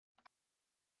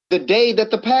the day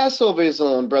that the Passover is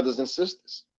on, brothers and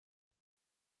sisters.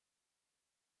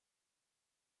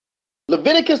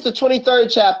 Leviticus, the 23rd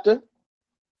chapter,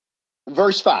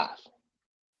 verse 5.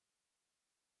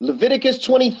 Leviticus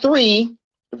 23,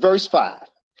 verse 5.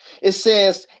 It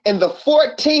says, "In the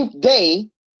 14th day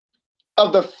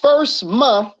of the first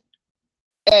month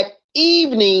at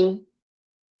evening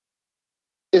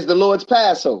is the Lord's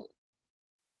Passover."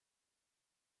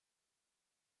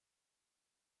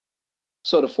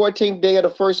 So the 14th day of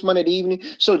the first month at evening.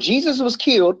 So Jesus was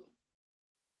killed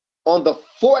on the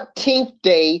 14th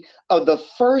day of the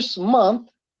first month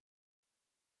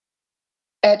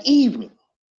at evening.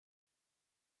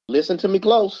 Listen to me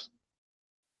close.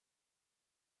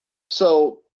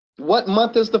 So what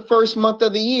month is the first month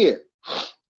of the year?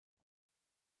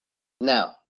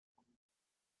 Now,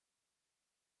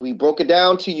 we broke it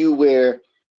down to you where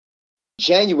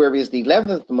January is the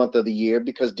 11th month of the year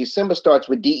because December starts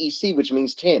with DEC, which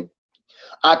means 10.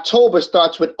 October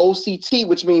starts with OCT,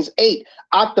 which means 8.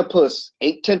 Octopus,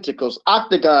 8 tentacles.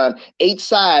 Octagon, 8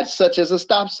 sides, such as a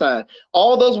stop sign.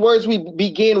 All those words we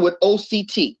begin with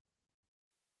OCT.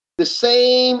 The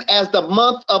same as the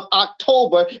month of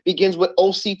October begins with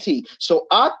OCT. So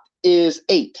Oct is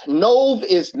 8. Nov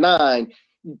is 9.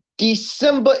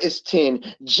 December is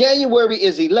 10. January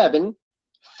is 11.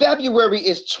 February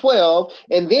is 12.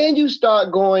 And then you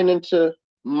start going into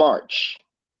March,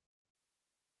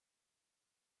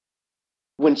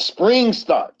 when spring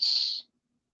starts.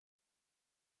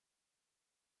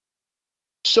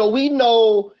 So we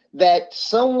know that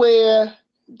somewhere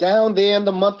down there in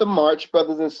the month of March,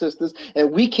 brothers and sisters,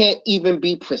 and we can't even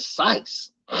be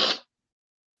precise,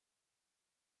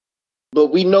 but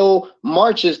we know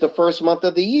March is the first month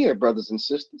of the year, brothers and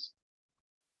sisters.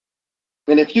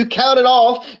 And if you count it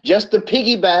off, just to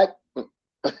piggyback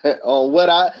on what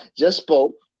I just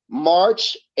spoke,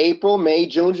 March, April, May,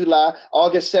 June, July,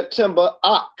 August, September,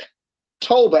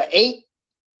 October, 8.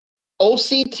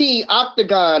 OCT,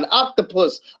 octagon,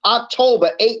 octopus,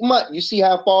 October, 8 months. You see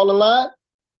how I fall in line?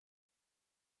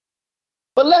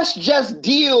 But let's just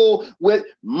deal with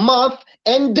month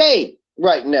and day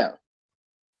right now.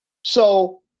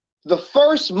 So the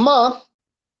first month,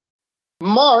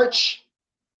 March,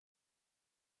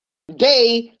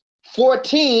 day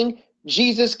 14,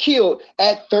 Jesus killed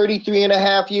at 33 and a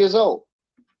half years old.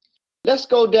 Let's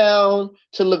go down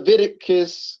to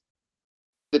Leviticus,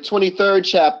 the 23rd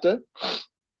chapter,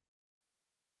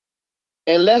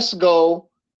 and let's go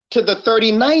to the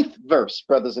 39th verse,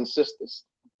 brothers and sisters.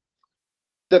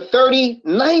 The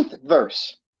 39th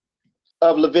verse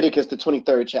of Leviticus, the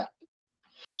 23rd chapter.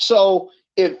 So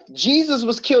if Jesus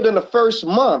was killed in the first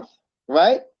month,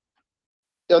 right,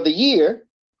 of the year,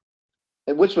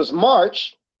 which was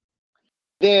March,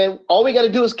 then all we got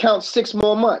to do is count 6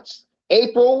 more months.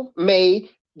 April, May,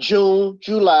 June,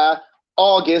 July,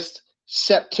 August,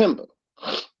 September.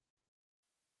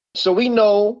 So we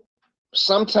know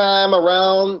sometime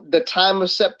around the time of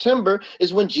September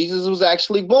is when Jesus was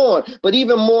actually born. But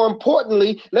even more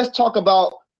importantly, let's talk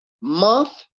about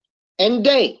month and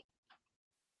day.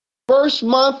 First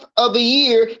month of the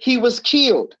year, he was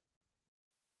killed.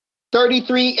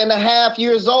 33 and a half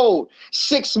years old.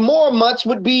 6 more months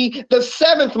would be the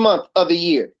 7th month of the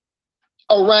year,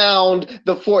 around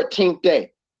the 14th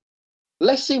day.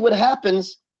 Let's see what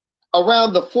happens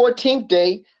around the 14th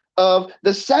day of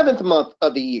the 7th month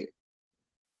of the year,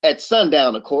 at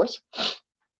sundown, of course.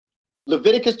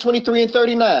 Leviticus 23 and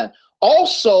 39.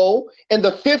 Also, in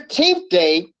the 15th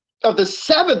day of the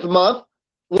 7th month,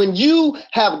 when you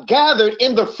have gathered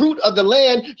in the fruit of the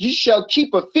land, you shall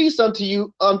keep a feast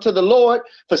unto the Lord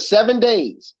for 7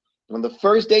 days. On the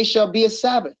first day shall be a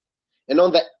Sabbath, and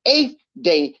on the 8th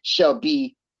day shall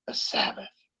be a Sabbath.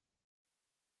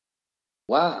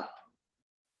 Wow.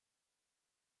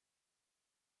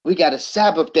 We got a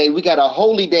Sabbath day, we got a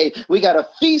holy day, we got a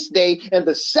feast day in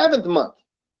the 7th month,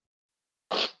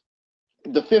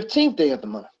 the 15th day of the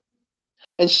month.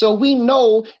 And so we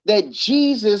know that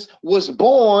Jesus was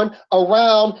born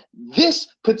around this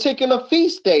particular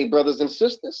feast day, brothers and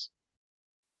sisters.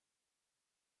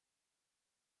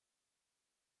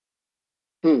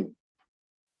 We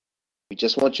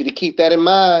just want you to keep that in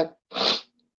mind.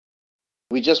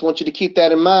 We just want you to keep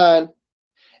that in mind.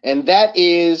 And that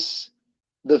is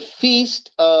the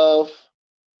Feast of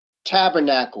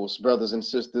Tabernacles, brothers and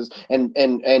sisters.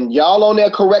 And y'all on there,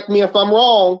 correct me if I'm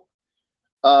wrong.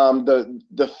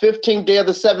 The 15th day of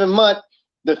the 7th month,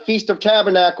 the Feast of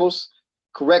Tabernacles,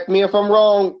 Correct me if I'm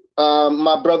wrong,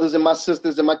 my brothers and my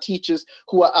sisters and my teachers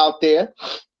who are out there.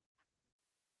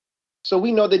 So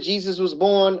we know that Jesus was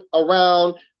born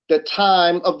around the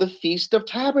time of the Feast of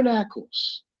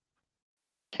Tabernacles.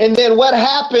 And then what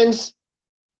happens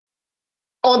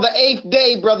on the 8th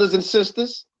day, brothers and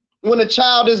sisters, when a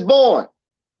child is born?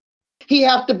 He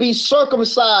have to be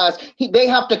circumcised. They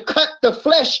have to cut the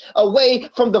flesh away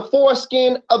from the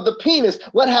foreskin of the penis.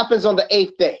 What happens on the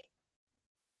 8th day?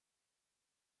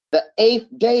 The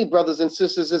 8th day, brothers and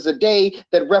sisters, is a day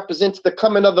that represents the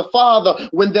coming of the Father,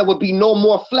 when there will be no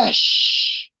more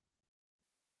flesh.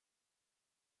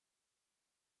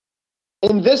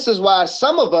 And this is why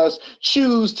some of us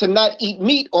choose to not eat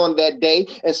meat on that day.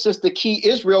 And Sister Key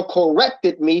Israel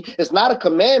corrected me. It's not a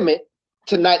commandment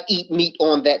to not eat meat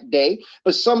on that day,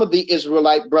 but some of the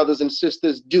Israelite brothers and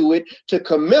sisters do it to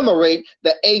commemorate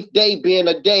the 8th day being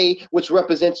a day which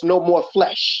represents no more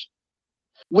flesh,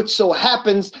 which so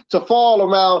happens to fall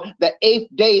around the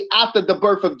 8th day after the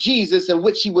birth of Jesus, in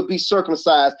which he would be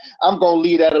circumcised. I'm going to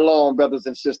leave that alone, brothers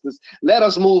and sisters. Let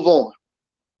us move on.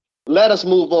 Let us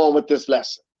move on with this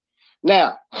lesson.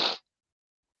 Now,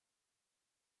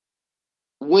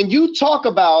 when you talk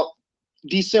about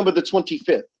December the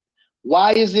 25th,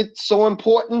 why is it so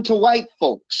important to white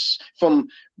folks from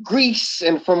Greece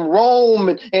and from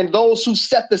Rome and those who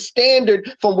set the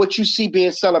standard from what you see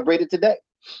being celebrated today?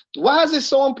 Why is it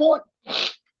so important?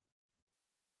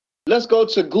 Let's go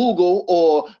to Google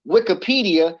or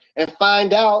Wikipedia and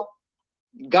find out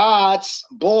God's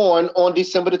born on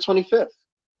December the 25th.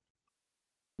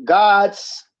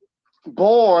 God's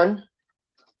born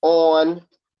on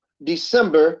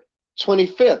December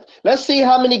 25th. Let's see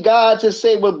how many gods that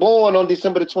say were born on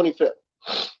December the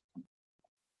 25th.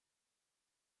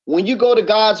 When you go to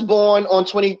God's born on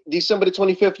December the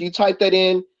 25th, you type that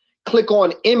in, click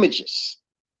on images,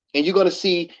 and you're going to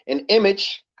see an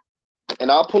image, and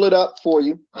I'll pull it up for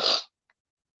you.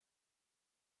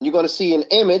 You're going to see an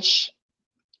image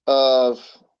of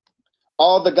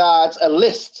all the gods, a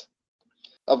list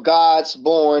of gods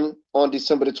born on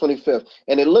December the 25th.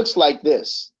 And it looks like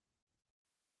this.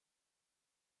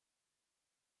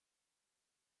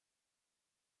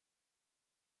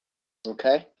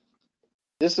 Okay,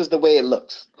 this is the way it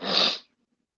looks.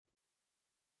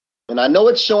 And I know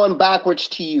it's showing backwards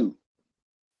to you.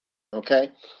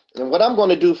 Okay, and what I'm going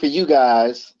to do for you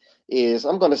guys is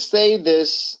I'm going to save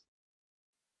this,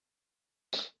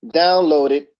 download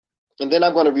it, and then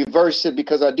I'm going to reverse it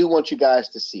because I do want you guys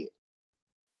to see it.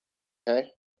 Okay,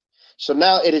 so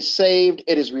now it is saved,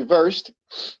 it is reversed,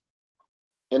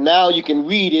 and now you can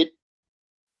read it.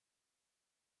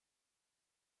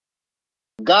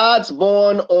 God's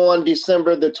born on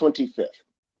December the 25th.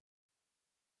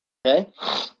 Okay.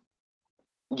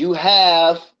 You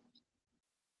have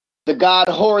the god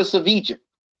Horus of Egypt,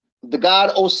 the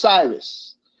god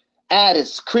Osiris,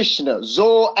 Attis, Krishna,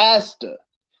 Zoroaster,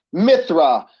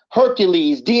 Mithra,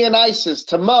 Hercules, Dionysus,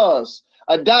 Tammuz,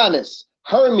 Adonis,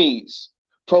 Hermes,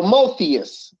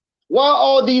 Prometheus. Why are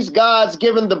all these gods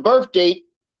given the birth date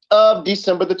of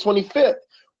December the 25th?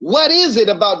 What is it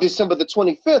about December the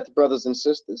 25th, brothers and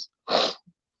sisters?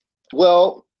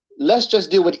 Well, let's just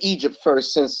deal with Egypt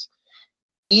first, since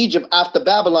Egypt after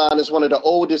Babylon is one of the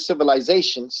oldest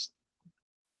civilizations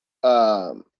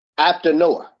after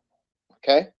Noah.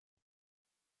 Okay.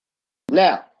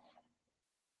 Now,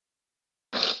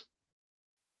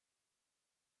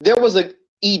 there was an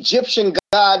Egyptian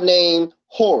god named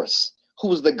Horus, who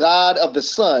was the god of the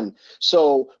sun.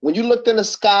 So when you looked in the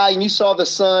sky and you saw the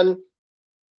sun,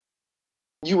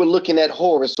 you were looking at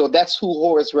Horus. So that's who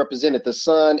Horus represented, the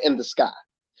sun and the sky.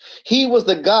 He was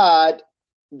the god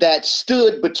that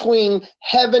stood between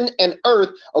heaven and earth,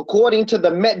 according to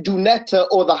the Medunetta,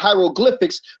 or the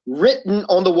hieroglyphics written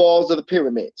on the walls of the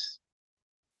pyramids.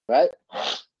 Right?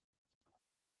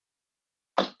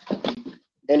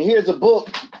 And here's a book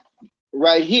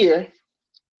right here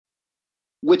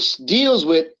which deals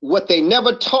with what they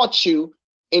never taught you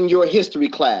in your history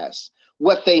class.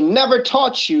 What they never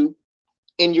taught you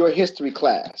in your history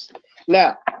class.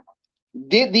 Now,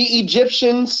 did the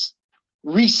Egyptians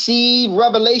receive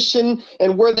revelation,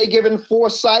 and were they given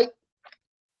foresight?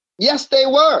 Yes, they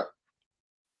were.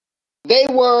 They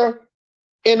were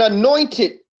an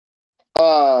anointed,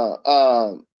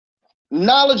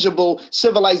 knowledgeable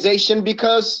civilization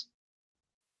because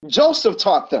Joseph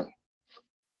taught them.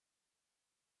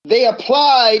 They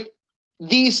applied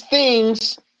these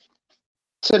things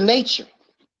to nature.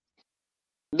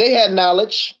 They had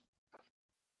knowledge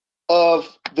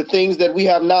of the things that we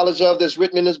have knowledge of that's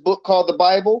written in this book called the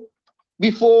Bible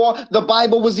before the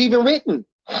Bible was even written.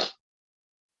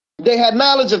 They had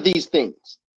knowledge of these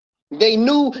things. They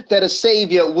knew that a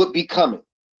savior would be coming,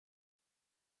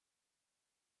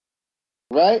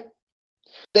 right?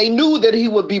 They knew that he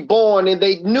would be born, and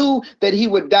they knew that he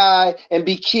would die and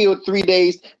be killed 3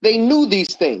 days. They knew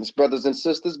these things, brothers and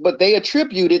sisters, but they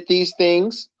attributed these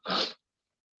things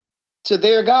to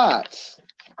their gods,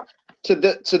 to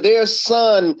their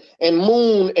sun and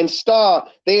moon and star.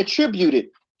 They attributed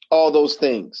all those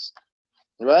things,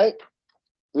 right?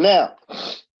 Now,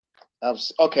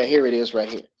 okay, here it is right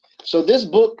here. So this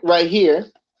book right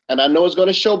here, and I know it's going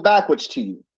to show backwards to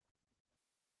you,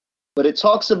 but it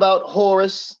talks about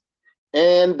Horus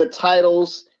and the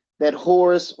titles that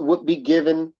Horus would be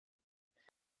given,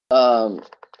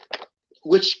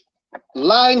 which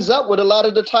lines up with a lot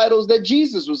of the titles that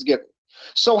Jesus was given.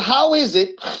 So how is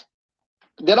it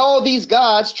that all these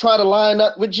gods try to line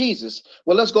up with Jesus?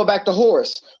 Well, let's go back to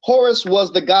Horus. Horus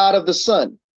was the god of the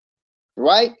sun,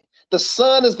 right? The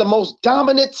sun is the most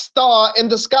dominant star in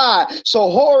the sky. So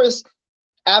Horus,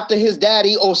 after his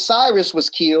daddy Osiris was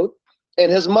killed, and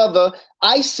his mother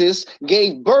Isis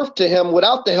gave birth to him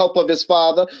without the help of his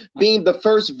father, being the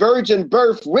first virgin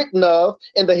birth written of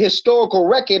in the historical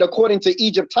record according to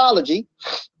Egyptology.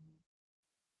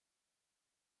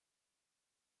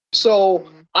 So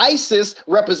Isis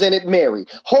represented Mary.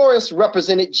 Horus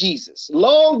represented Jesus.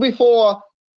 Long before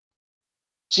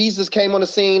Jesus came on the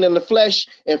scene in the flesh,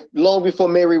 and long before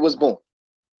Mary was born.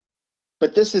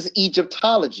 But this is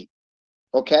Egyptology,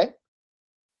 okay?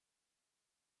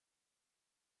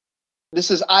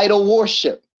 This is idol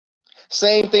worship.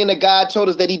 Same thing that God told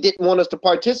us that he didn't want us to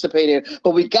participate in,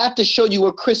 but we got to show you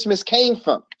where Christmas came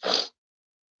from.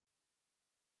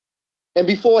 And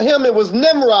before him, it was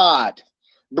Nimrod,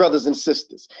 brothers and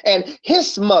sisters, and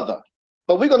his mother.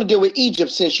 But we're going to deal with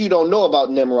Egypt since you don't know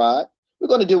about Nimrod. We're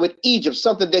going to deal with Egypt,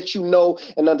 something that you know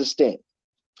and understand.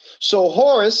 So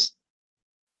Horus,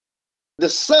 the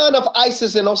son of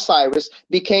Isis and Osiris,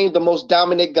 became the most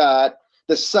dominant god,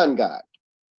 the sun god.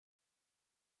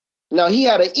 Now, he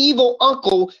had an evil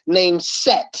uncle named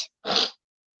Set,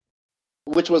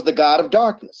 which was the god of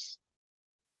darkness.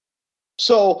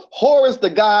 So Horus, the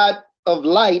god of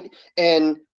light,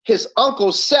 and his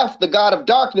uncle Seth, the god of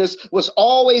darkness, was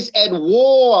always at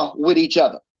war with each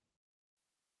other.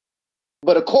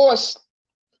 But of course,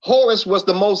 Horus was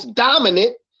the most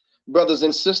dominant, brothers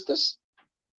and sisters,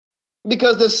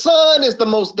 because the sun is the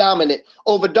most dominant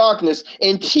over darkness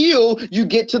until you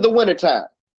get to the wintertime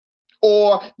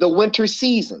or the winter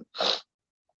season.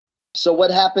 So what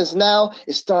happens now?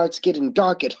 It starts getting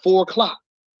dark at 4 o'clock.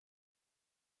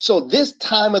 So this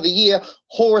time of the year,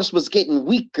 Horus was getting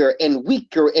weaker and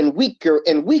weaker and weaker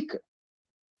and weaker,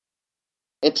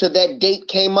 until that date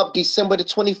came up, December the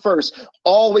 21st.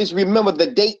 Always remember the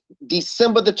date,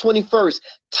 December the 21st.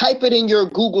 Type it in your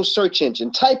Google search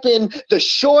engine. Type in the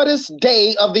shortest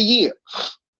day of the year.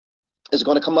 It's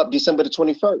going to come up December the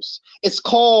 21st. It's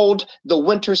called the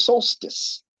winter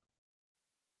solstice.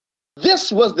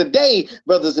 This was the day,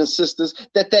 brothers and sisters,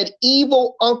 that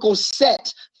evil Uncle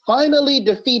Set finally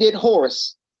defeated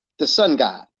Horus, the sun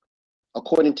god,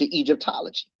 according to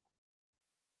Egyptology.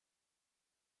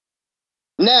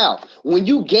 Now, when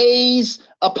you gaze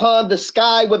upon the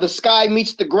sky, where the sky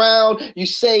meets the ground, you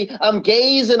say, I'm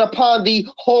gazing upon the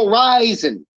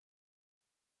horizon.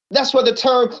 That's where the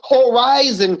term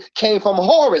horizon came from,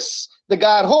 Horus, the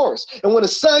god Horus. And when the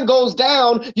sun goes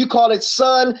down, you call it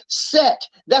sunset.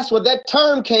 That's where that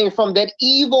term came from, that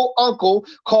evil uncle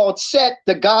called Set,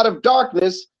 the god of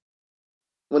darkness.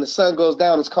 When the sun goes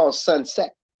down, it's called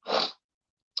sunset.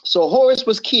 So Horus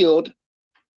was killed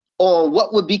on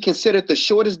what would be considered the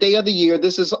shortest day of the year.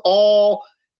 This is all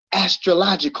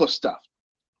astrological stuff.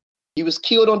 He was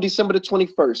killed on December the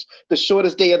 21st, the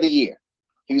shortest day of the year.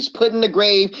 He was put in the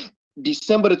grave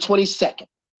December the 22nd.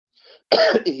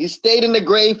 He stayed in the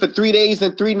grave for 3 days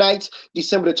and 3 nights,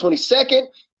 December the 22nd,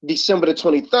 December the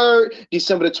 23rd,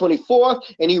 December the 24th,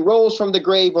 and he rose from the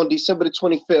grave on December the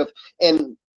 25th.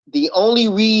 And the only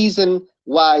reason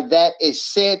why that is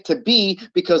said to be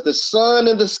because the sun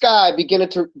in the sky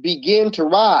begin to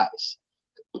rise.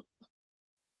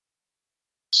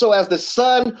 So as the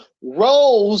sun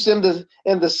rose in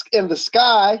the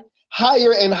sky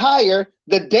higher and higher,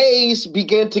 the days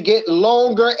begin to get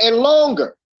longer and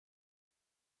longer.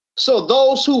 So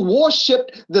those who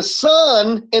worshiped the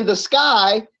sun in the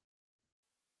sky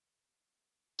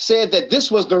said that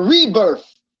this was the rebirth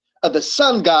of the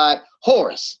sun god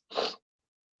Horus.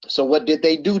 So what did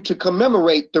they do to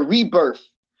commemorate the rebirth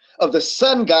of the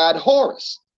sun god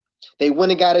Horus? They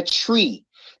went and got a tree.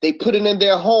 They put it in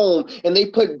their home and they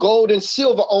put gold and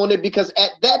silver on it because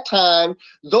at that time,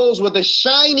 those were the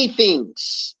shiny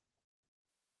things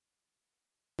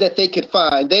that they could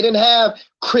find. They didn't have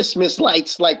Christmas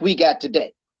lights like we got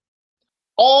today.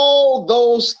 All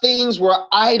those things were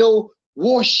idol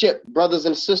worship, brothers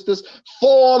and sisters,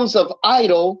 forms of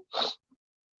idol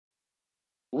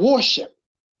worship.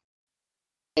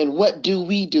 And what do?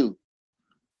 We do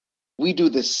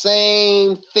the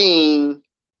same thing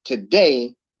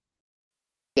today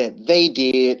that they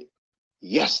did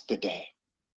yesterday.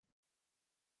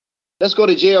 Let's go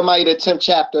to Jeremiah, the 10th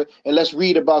chapter, and let's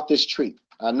read about this tree.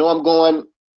 I know I'm going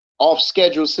off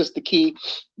schedule, Sister Key,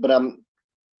 but I'm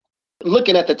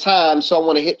looking at the time, so I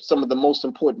want to hit some of the most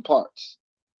important parts.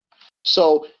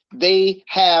 So they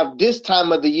have this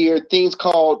time of the year things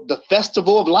called the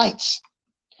Festival of Lights.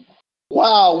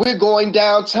 Wow, we're going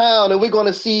downtown and we're going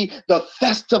to see the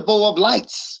Festival of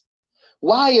Lights.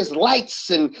 Why is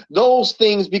lights and those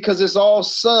things? Because it's all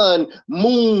sun,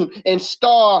 moon, and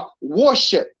star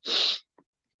worship.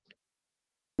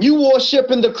 You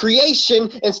worship in the creation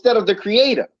instead of the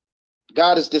creator.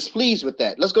 God is displeased with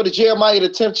that. Let's go to Jeremiah, the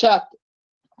 10th chapter,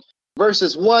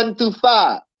 verses 1 through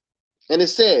 5. And it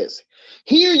says,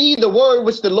 "Hear ye the word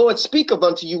which the Lord speaketh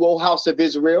unto you, O house of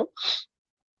Israel.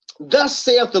 Thus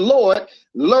saith the Lord,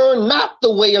 learn not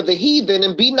the way of the heathen,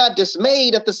 and be not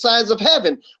dismayed at the signs of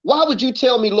heaven." Why would you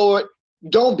tell me, Lord,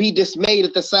 don't be dismayed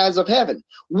at the signs of heaven?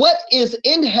 What is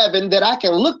in heaven that I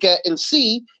can look at and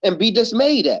see and be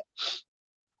dismayed at?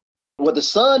 Well, the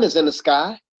sun is in the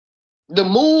sky. The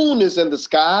moon is in the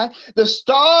sky. The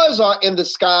stars are in the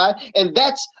sky. And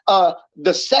that's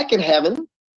the second heaven,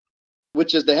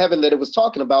 which is the heaven that it was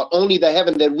talking about, only the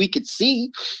heaven that we could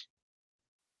see.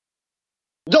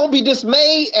 Don't be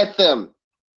dismayed at them.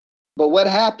 But what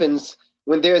happens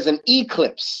when there's an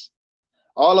eclipse?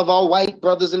 All of our white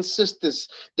brothers and sisters,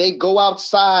 they go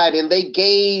outside and they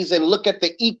gaze and look at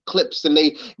the eclipse, and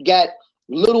they got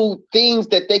little things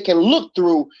that they can look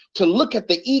through to look at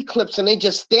the eclipse, and they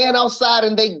just stand outside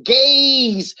and they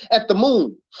gaze at the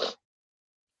moon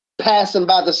passing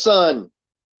by the sun.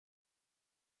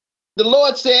 The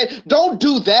Lord said, don't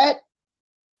do that.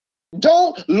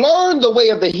 Don't learn the way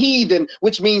of the heathen,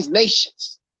 which means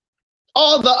nations.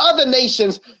 All the other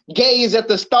nations gaze at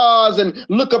the stars and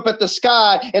look up at the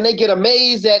sky, and they get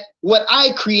amazed at what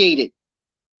I created.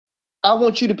 I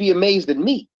want you to be amazed at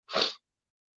me,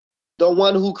 the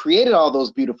one who created all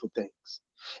those beautiful things.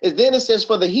 And then it says,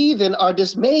 for the heathen are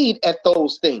dismayed at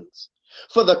those things,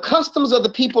 for the customs of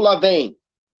the people are vain.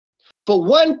 For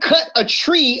one cut a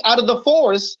tree out of the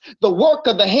forest, the work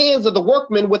of the hands of the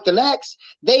workmen with an axe,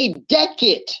 they deck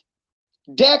it.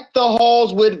 Deck the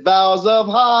halls with boughs of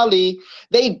holly.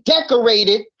 They decorate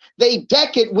it. They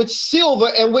deck it with silver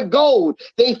and with gold.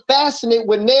 They fasten it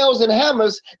with nails and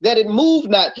hammers that it move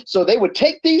not. So they would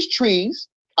take these trees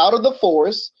out of the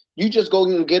forest. You just go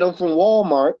and get them from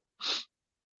Walmart.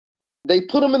 They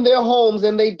put them in their homes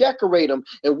and they decorate them.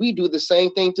 And we do the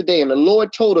same thing today. And the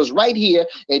Lord told us right here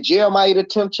in Jeremiah, the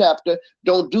 10th chapter,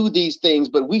 don't do these things.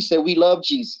 But we say we love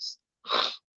Jesus.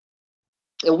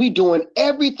 And we doing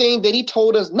everything that he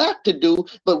told us not to do,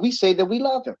 but we say that we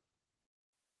love him.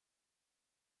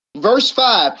 Verse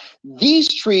 5,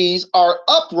 these trees are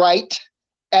upright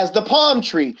as the palm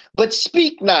tree, but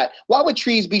speak not. Why would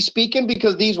trees be speaking?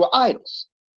 Because these were idols.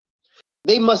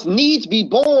 They must needs be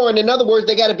born. In other words,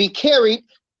 they got to be carried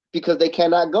because they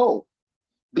cannot go.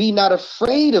 Be not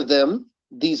afraid of them,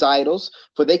 these idols,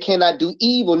 for they cannot do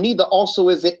evil, neither also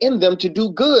is it in them to do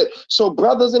good. So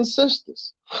brothers and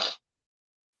sisters,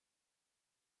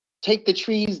 take the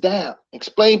trees down.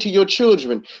 Explain to your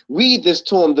children. Read this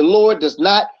to them. The Lord does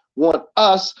not want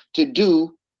us to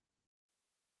do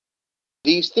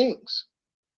these things.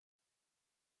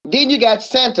 Then you got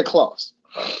Santa Claus.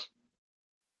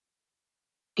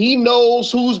 He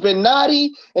knows who's been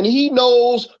naughty and he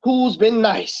knows who's been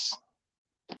nice.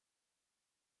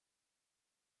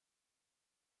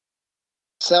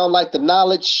 Sound like the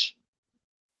knowledge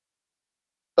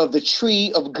of the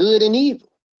tree of good and evil.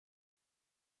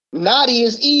 Naughty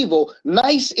is evil,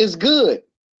 nice is good.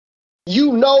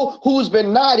 You know who's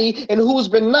been naughty and who's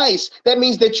been nice. That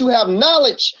means that you have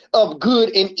knowledge of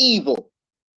good and evil.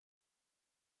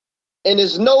 And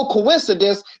it's no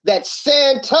coincidence that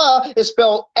Santa is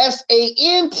spelled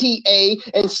S-A-N-T-A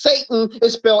and Satan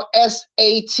is spelled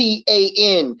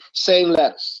S-A-T-A-N. Same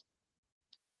letters.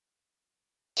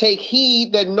 Take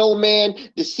heed that no man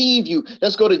deceive you.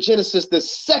 Let's go to Genesis, the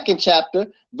 2nd chapter,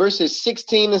 verses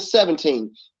 16 and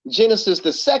 17. Genesis, the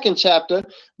 2nd chapter,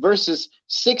 verses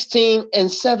 16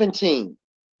 and 17.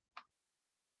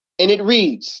 And it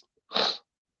reads,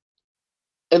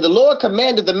 and the Lord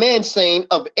commanded the man, saying,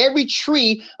 of every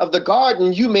tree of the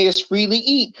garden you mayest freely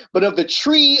eat, but of the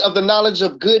tree of the knowledge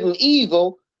of good and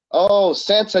evil, oh,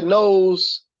 Santa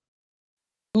knows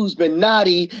who's been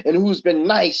naughty and who's been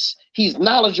nice. He's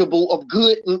knowledgeable of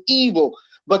good and evil.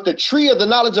 But the tree of the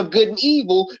knowledge of good and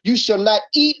evil, you shall not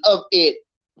eat of it.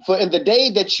 For in the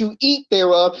day that you eat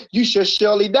thereof, you shall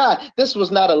surely die. This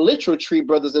was not a literal tree,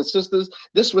 brothers and sisters.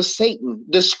 This was Satan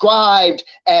described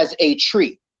as a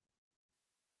tree.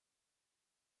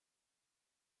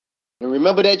 And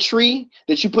remember that tree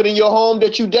that you put in your home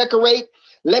that you decorate?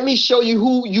 Let me show you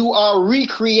who you are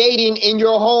recreating in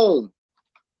your home.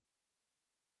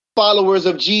 Followers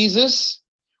of Jesus,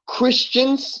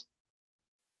 Christians.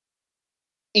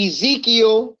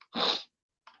 Ezekiel,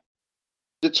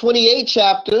 the 28th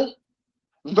chapter,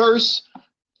 verse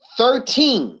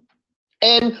 13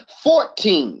 and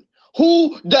 14.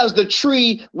 Who does the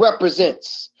tree represent?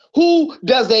 Who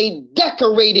does a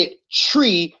decorated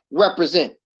tree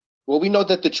represent? Well, we know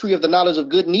that the tree of the knowledge of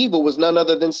good and evil was none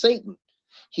other than Satan.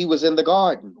 He was in the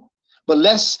garden. But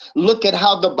let's look at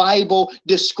how the Bible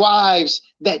describes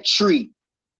that tree.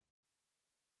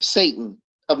 Satan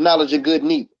of knowledge of good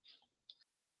and evil.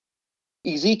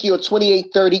 Ezekiel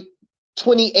 28,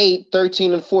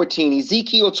 13 and 14.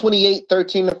 Ezekiel 28,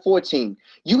 13 and 14.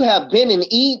 You have been in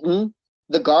Eden,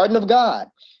 the garden of God.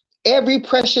 Every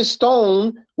precious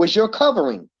stone was your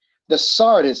covering. The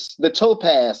sardis, the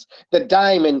topaz, the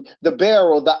diamond, the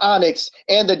beryl, the onyx,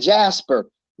 and the jasper,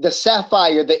 the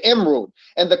sapphire, the emerald,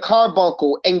 and the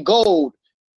carbuncle, and gold.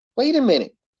 Wait a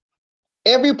minute.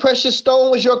 Every precious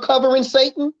stone was your covering,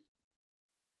 Satan?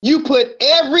 You put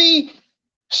every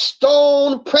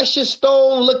stone, precious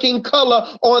stone looking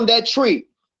color on that tree.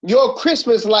 Your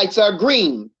Christmas lights are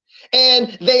green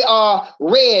and they are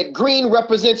red. Green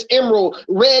represents emerald,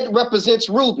 red represents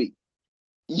ruby,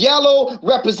 yellow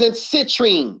represents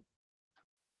citrine.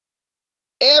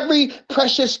 Every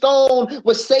precious stone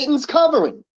was Satan's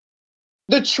covering.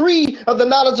 The tree of the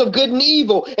knowledge of good and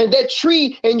evil, and that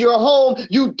tree in your home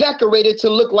you decorated to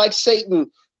look like Satan,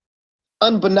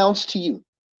 unbeknownst to you.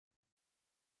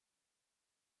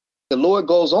 The Lord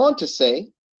goes on to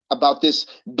say about this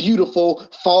beautiful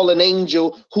fallen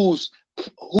angel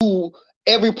who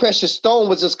every precious stone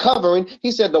was his covering.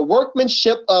 He said, the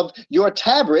workmanship of your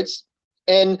tabrets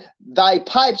and thy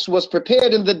pipes was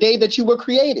prepared in the day that you were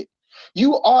created.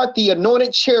 You art the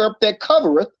anointed cherub that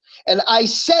covereth, and I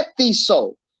set thee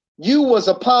so. You was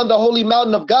upon the holy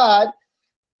mountain of God.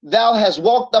 Thou hast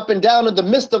walked up and down in the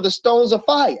midst of the stones of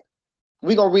fire.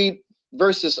 We're going to read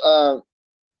verses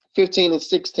 15 and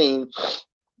 16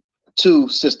 to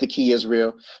Sister Key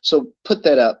Israel. So put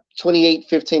that up, 28,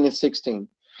 15 and 16.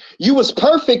 You was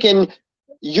perfect in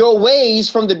your ways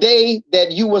from the day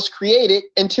that you was created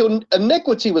until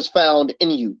iniquity was found in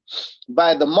you.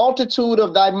 By the multitude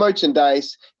of thy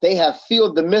merchandise, they have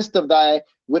filled the midst of thy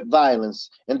with violence,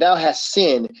 and thou hast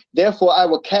sinned. Therefore I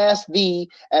will cast thee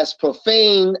as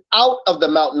profane out of the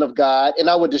mountain of God, and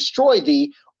I will destroy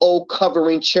thee, O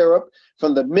covering cherub,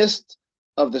 from the midst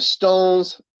of the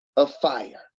stones of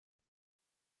fire.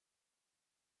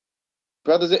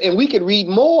 Brothers, and we could read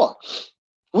more.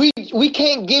 We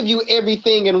can't give you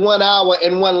everything in 1 hour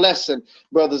and one lesson,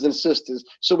 brothers and sisters.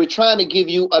 So we're trying to give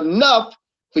you enough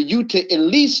for you to at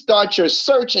least start your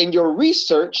search and your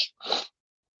research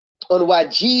on why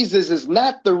Jesus is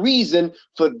not the reason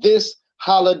for this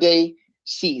holiday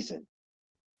season.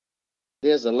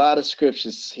 There's a lot of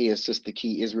scriptures here, Sister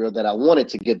Key Israel, that I wanted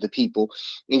to give the people.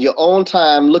 In your own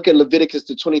time, look at Leviticus,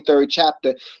 the 23rd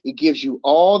chapter. It gives you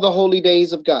all the holy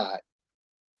days of God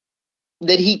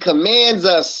that he commands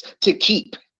us to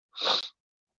keep,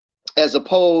 as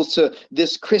opposed to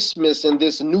this Christmas and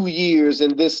this New Year's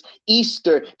and this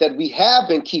Easter that we have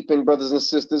been keeping, brothers and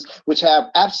sisters, which have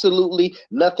absolutely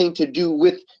nothing to do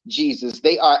with Jesus.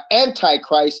 They are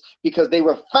antichrist because they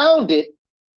were founded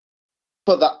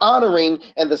for the honoring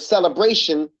and the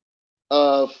celebration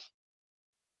of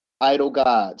idol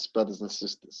gods, brothers and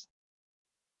sisters.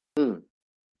 You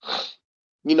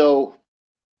know,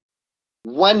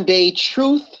 one day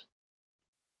truth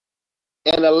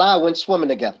and a lie went swimming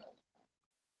together.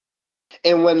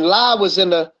 And when when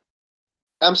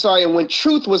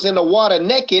truth was in the water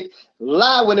naked,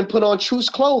 lie went and put on truth's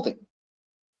clothing.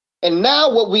 And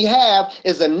now what we have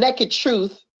is a naked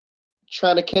truth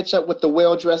trying to catch up with the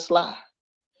well-dressed lie.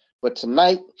 But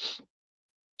tonight,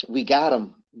 we got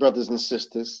them, brothers and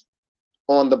sisters,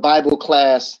 on the Bible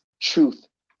class Truth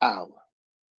Hour.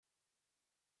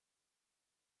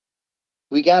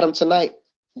 We got them tonight,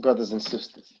 brothers and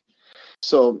sisters.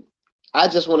 So I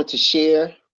just wanted to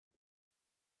share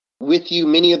with you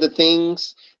many of the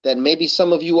things that maybe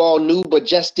some of you all knew, but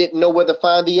just didn't know where to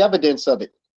find the evidence of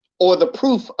it or the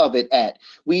proof of it at.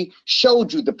 We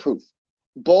showed you the proof,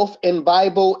 both in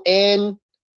Bible and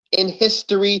in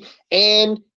history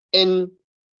and in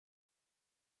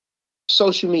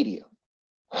Social media.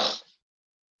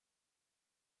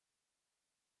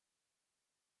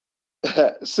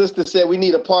 Sister said we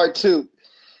need a part two.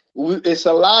 It's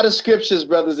a lot of scriptures,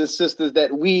 brothers and sisters,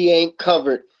 that we ain't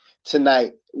covered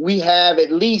tonight. We have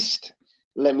at least,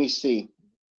 let me see,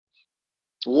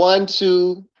 1,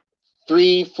 2,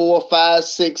 3, 4, 5,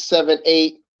 6, 7,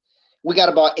 8. We got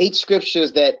about 8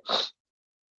 scriptures that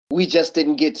we just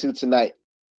didn't get to tonight,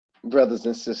 brothers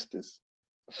and sisters,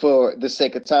 for the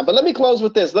sake of time. But let me close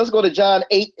with this. Let's go to John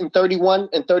 8 and 31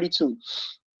 and 32.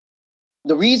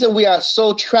 The reason we are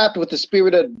so trapped with the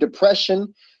spirit of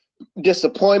depression,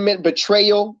 disappointment,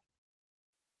 betrayal,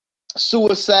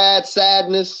 suicide,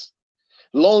 sadness,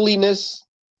 loneliness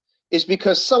is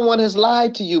because someone has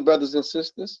lied to you, brothers and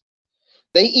sisters.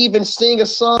 They even sing a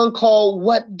song called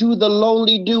 "What Do the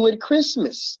Lonely Do at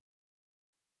Christmas?"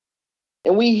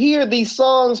 And we hear these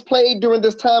songs played during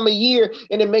this time of year,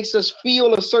 and it makes us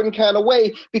feel a certain kind of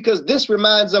way because this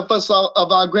reminds us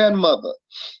of our grandmother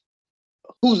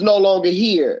who's no longer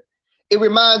here. It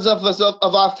reminds us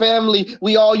of our family.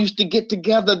 We all used to get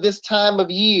together this time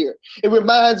of year. It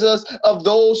reminds us of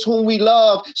those whom we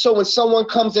love. So when someone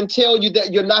comes and tell you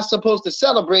that you're not supposed to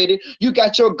celebrate it, you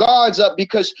got your guards up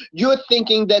because you're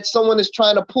thinking that someone is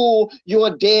trying to pull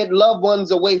your dead loved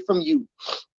ones away from you.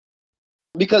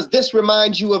 Because this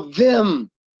reminds you of them.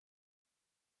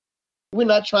 We're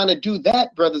not trying to do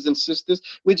that, brothers and sisters.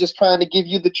 We're just trying to give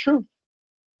you the truth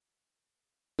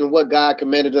and what God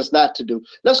commanded us not to do.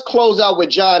 Let's close out with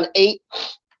John 8,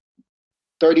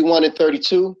 31 and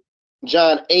 32.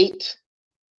 John 8,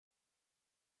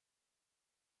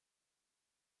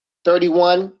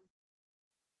 31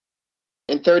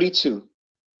 and 32.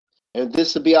 And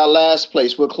this will be our last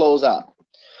place. We'll close out.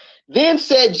 Then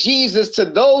said Jesus to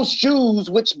those Jews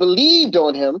which believed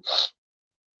on him,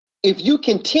 if you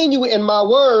continue in my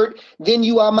word, then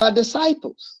you are my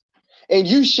disciples, and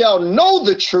you shall know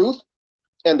the truth,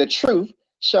 and the truth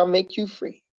shall make you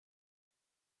free.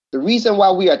 The reason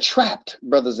why we are trapped,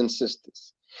 brothers and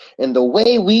sisters, and the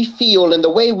way we feel and the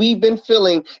way we've been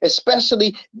feeling,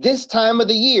 especially this time of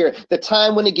the year, the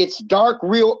time when it gets dark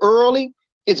real early,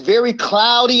 it's very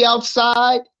cloudy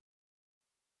outside,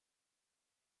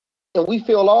 and we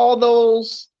feel all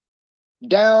those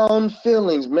down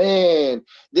feelings. Man,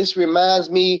 this reminds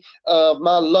me of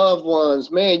my loved ones.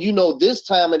 Man, you know, this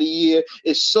time of the year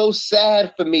is so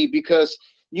sad for me because,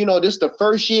 you know, this is the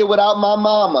first year without my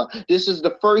mama. This is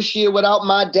the first year without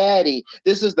my daddy.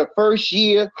 This is the first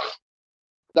year.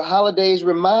 The holidays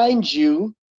remind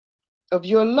you of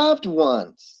your loved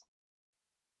ones.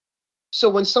 So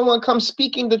when someone comes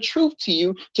speaking the truth to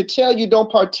you to tell you don't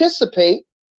participate,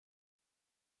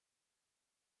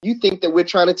 you think that we're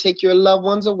trying to take your loved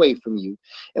ones away from you.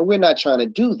 And we're not trying to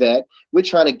do that. We're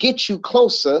trying to get you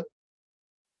closer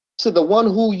to the one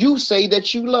who you say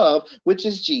that you love, which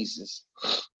is Jesus.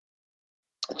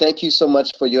 Thank you so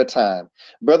much for your time.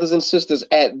 Brothers and sisters,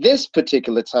 at this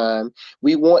particular time,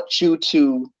 we want you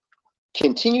to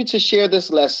continue to share this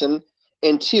lesson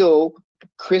until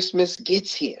Christmas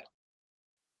gets here.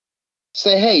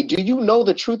 Say, hey, do you know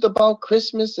the truth about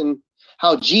Christmas and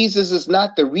how Jesus is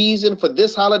not the reason for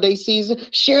this holiday season?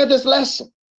 Share this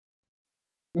lesson.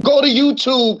 Go to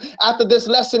YouTube after this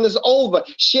lesson is over.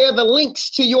 Share the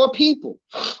links to your people.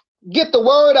 Get the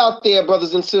word out there,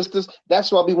 brothers and sisters.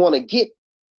 That's why we want to get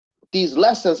these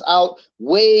lessons out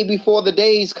way before the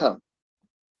days come.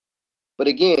 But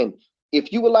again,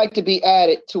 if you would like to be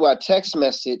added to our text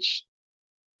message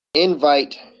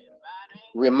invite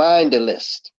reminder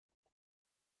list,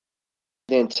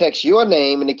 then text your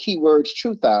name and the keywords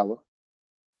Truth Hour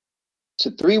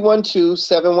to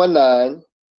 312-719-7310.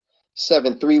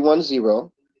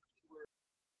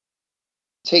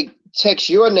 Text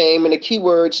your name and the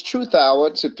keywords Truth Hour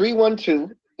to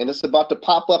 312, and it's about to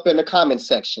pop up in the comment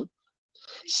section,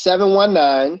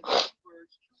 719-7310.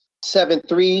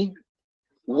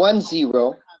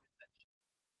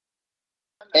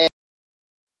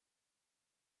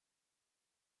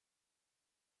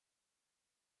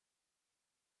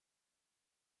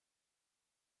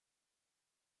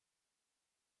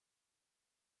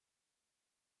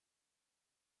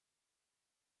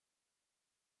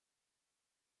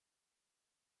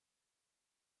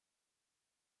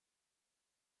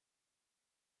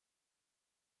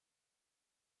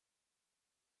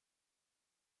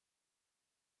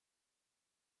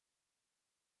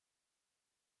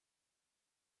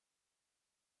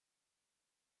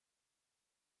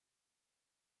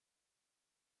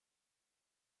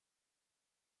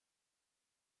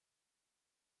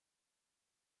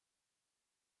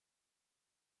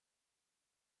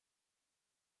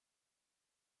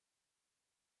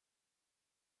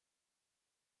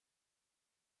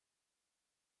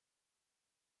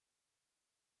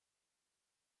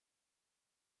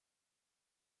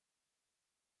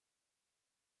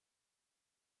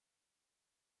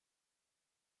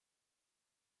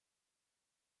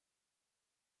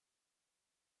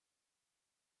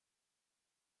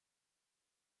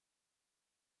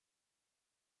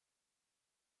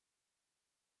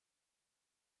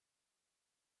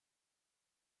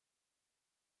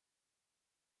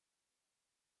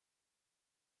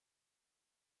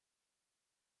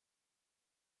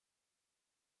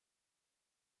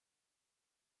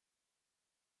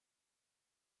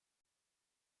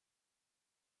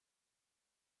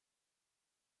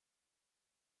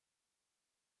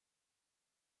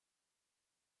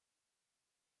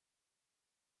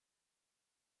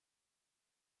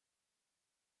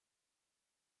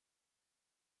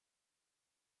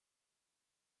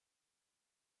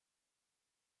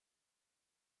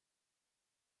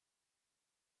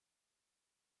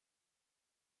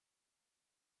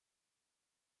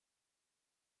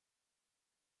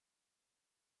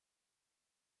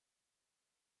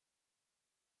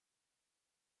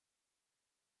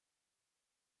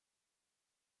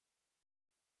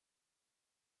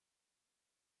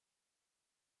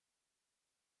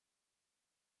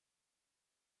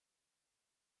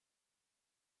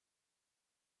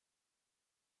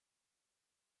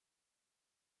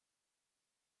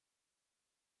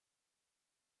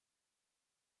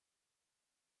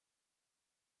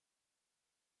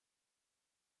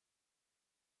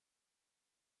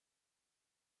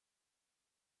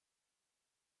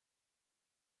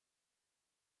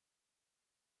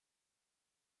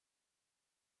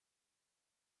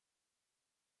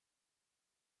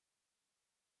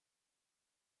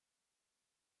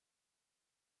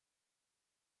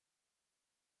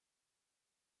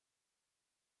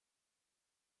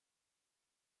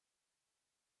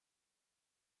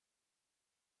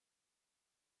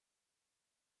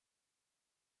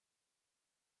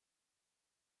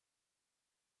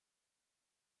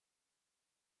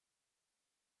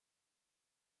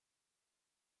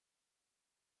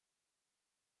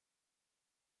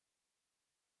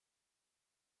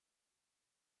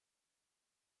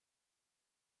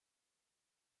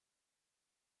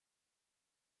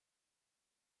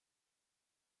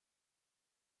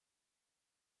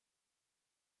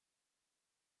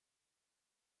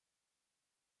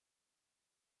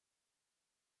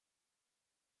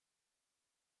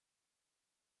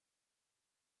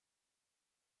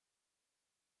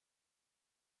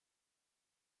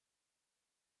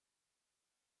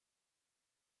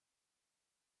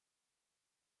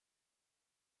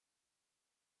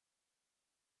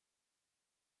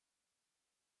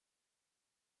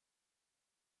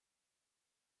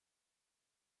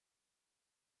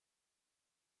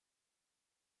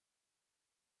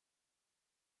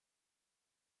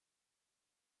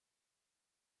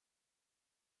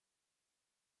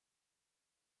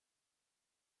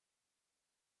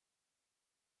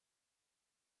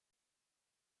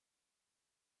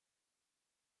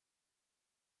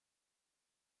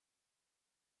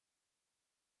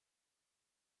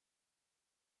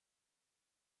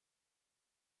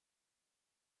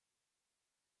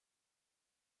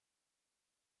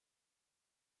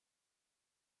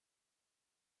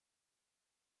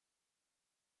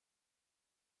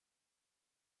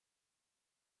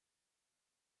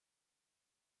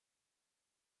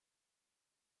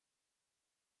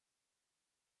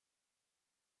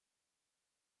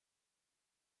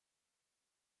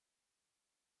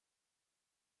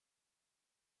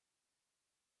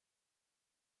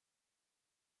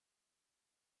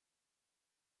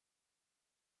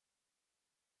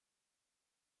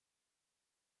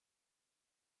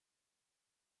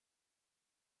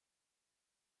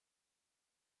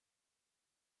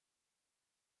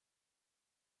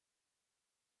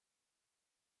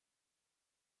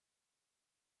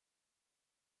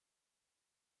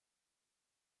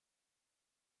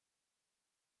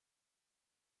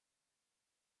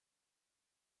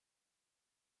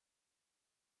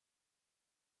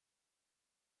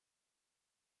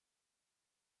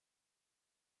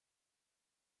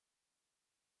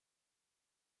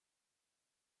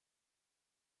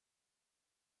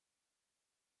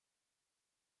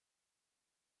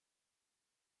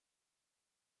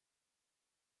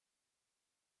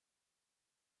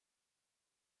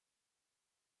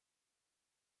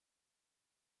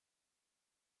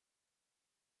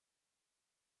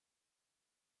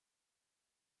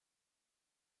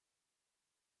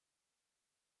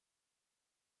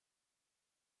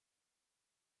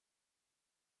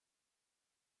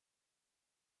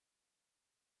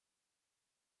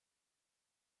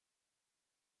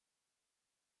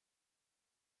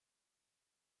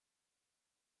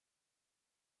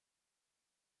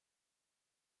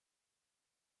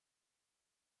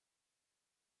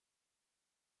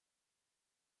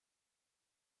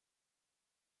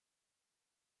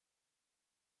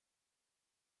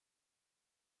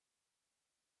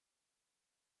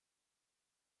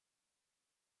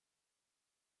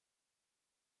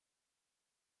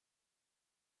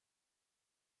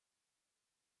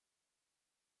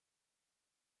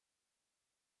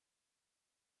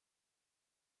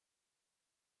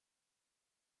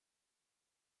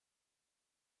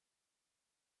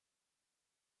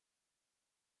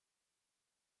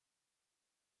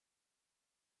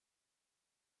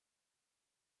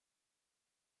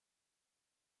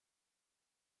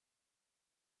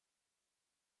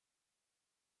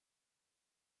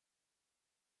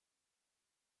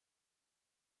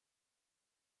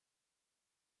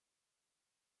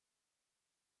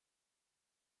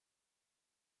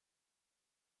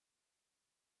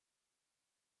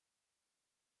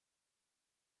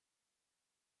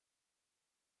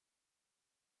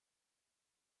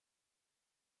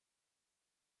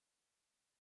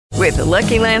 With the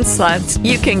Lucky Land Slots,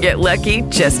 you can get lucky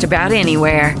just about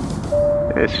anywhere.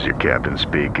 This is your captain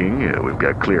speaking. We've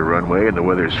got clear runway and the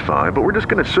weather's fine, but we're just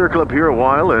going to circle up here a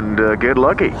while and get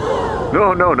lucky.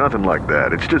 No, nothing like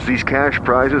that. It's just these cash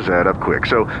prizes add up quick.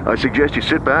 So I suggest you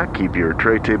sit back, keep your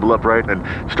tray table upright,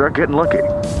 and start getting lucky.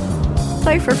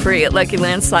 Play for free at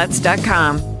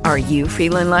LuckyLandSlots.com. Are you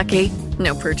feeling lucky?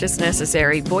 No purchase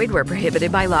necessary. Void where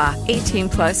prohibited by law.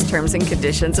 18+ terms and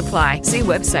conditions apply. See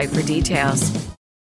website for details.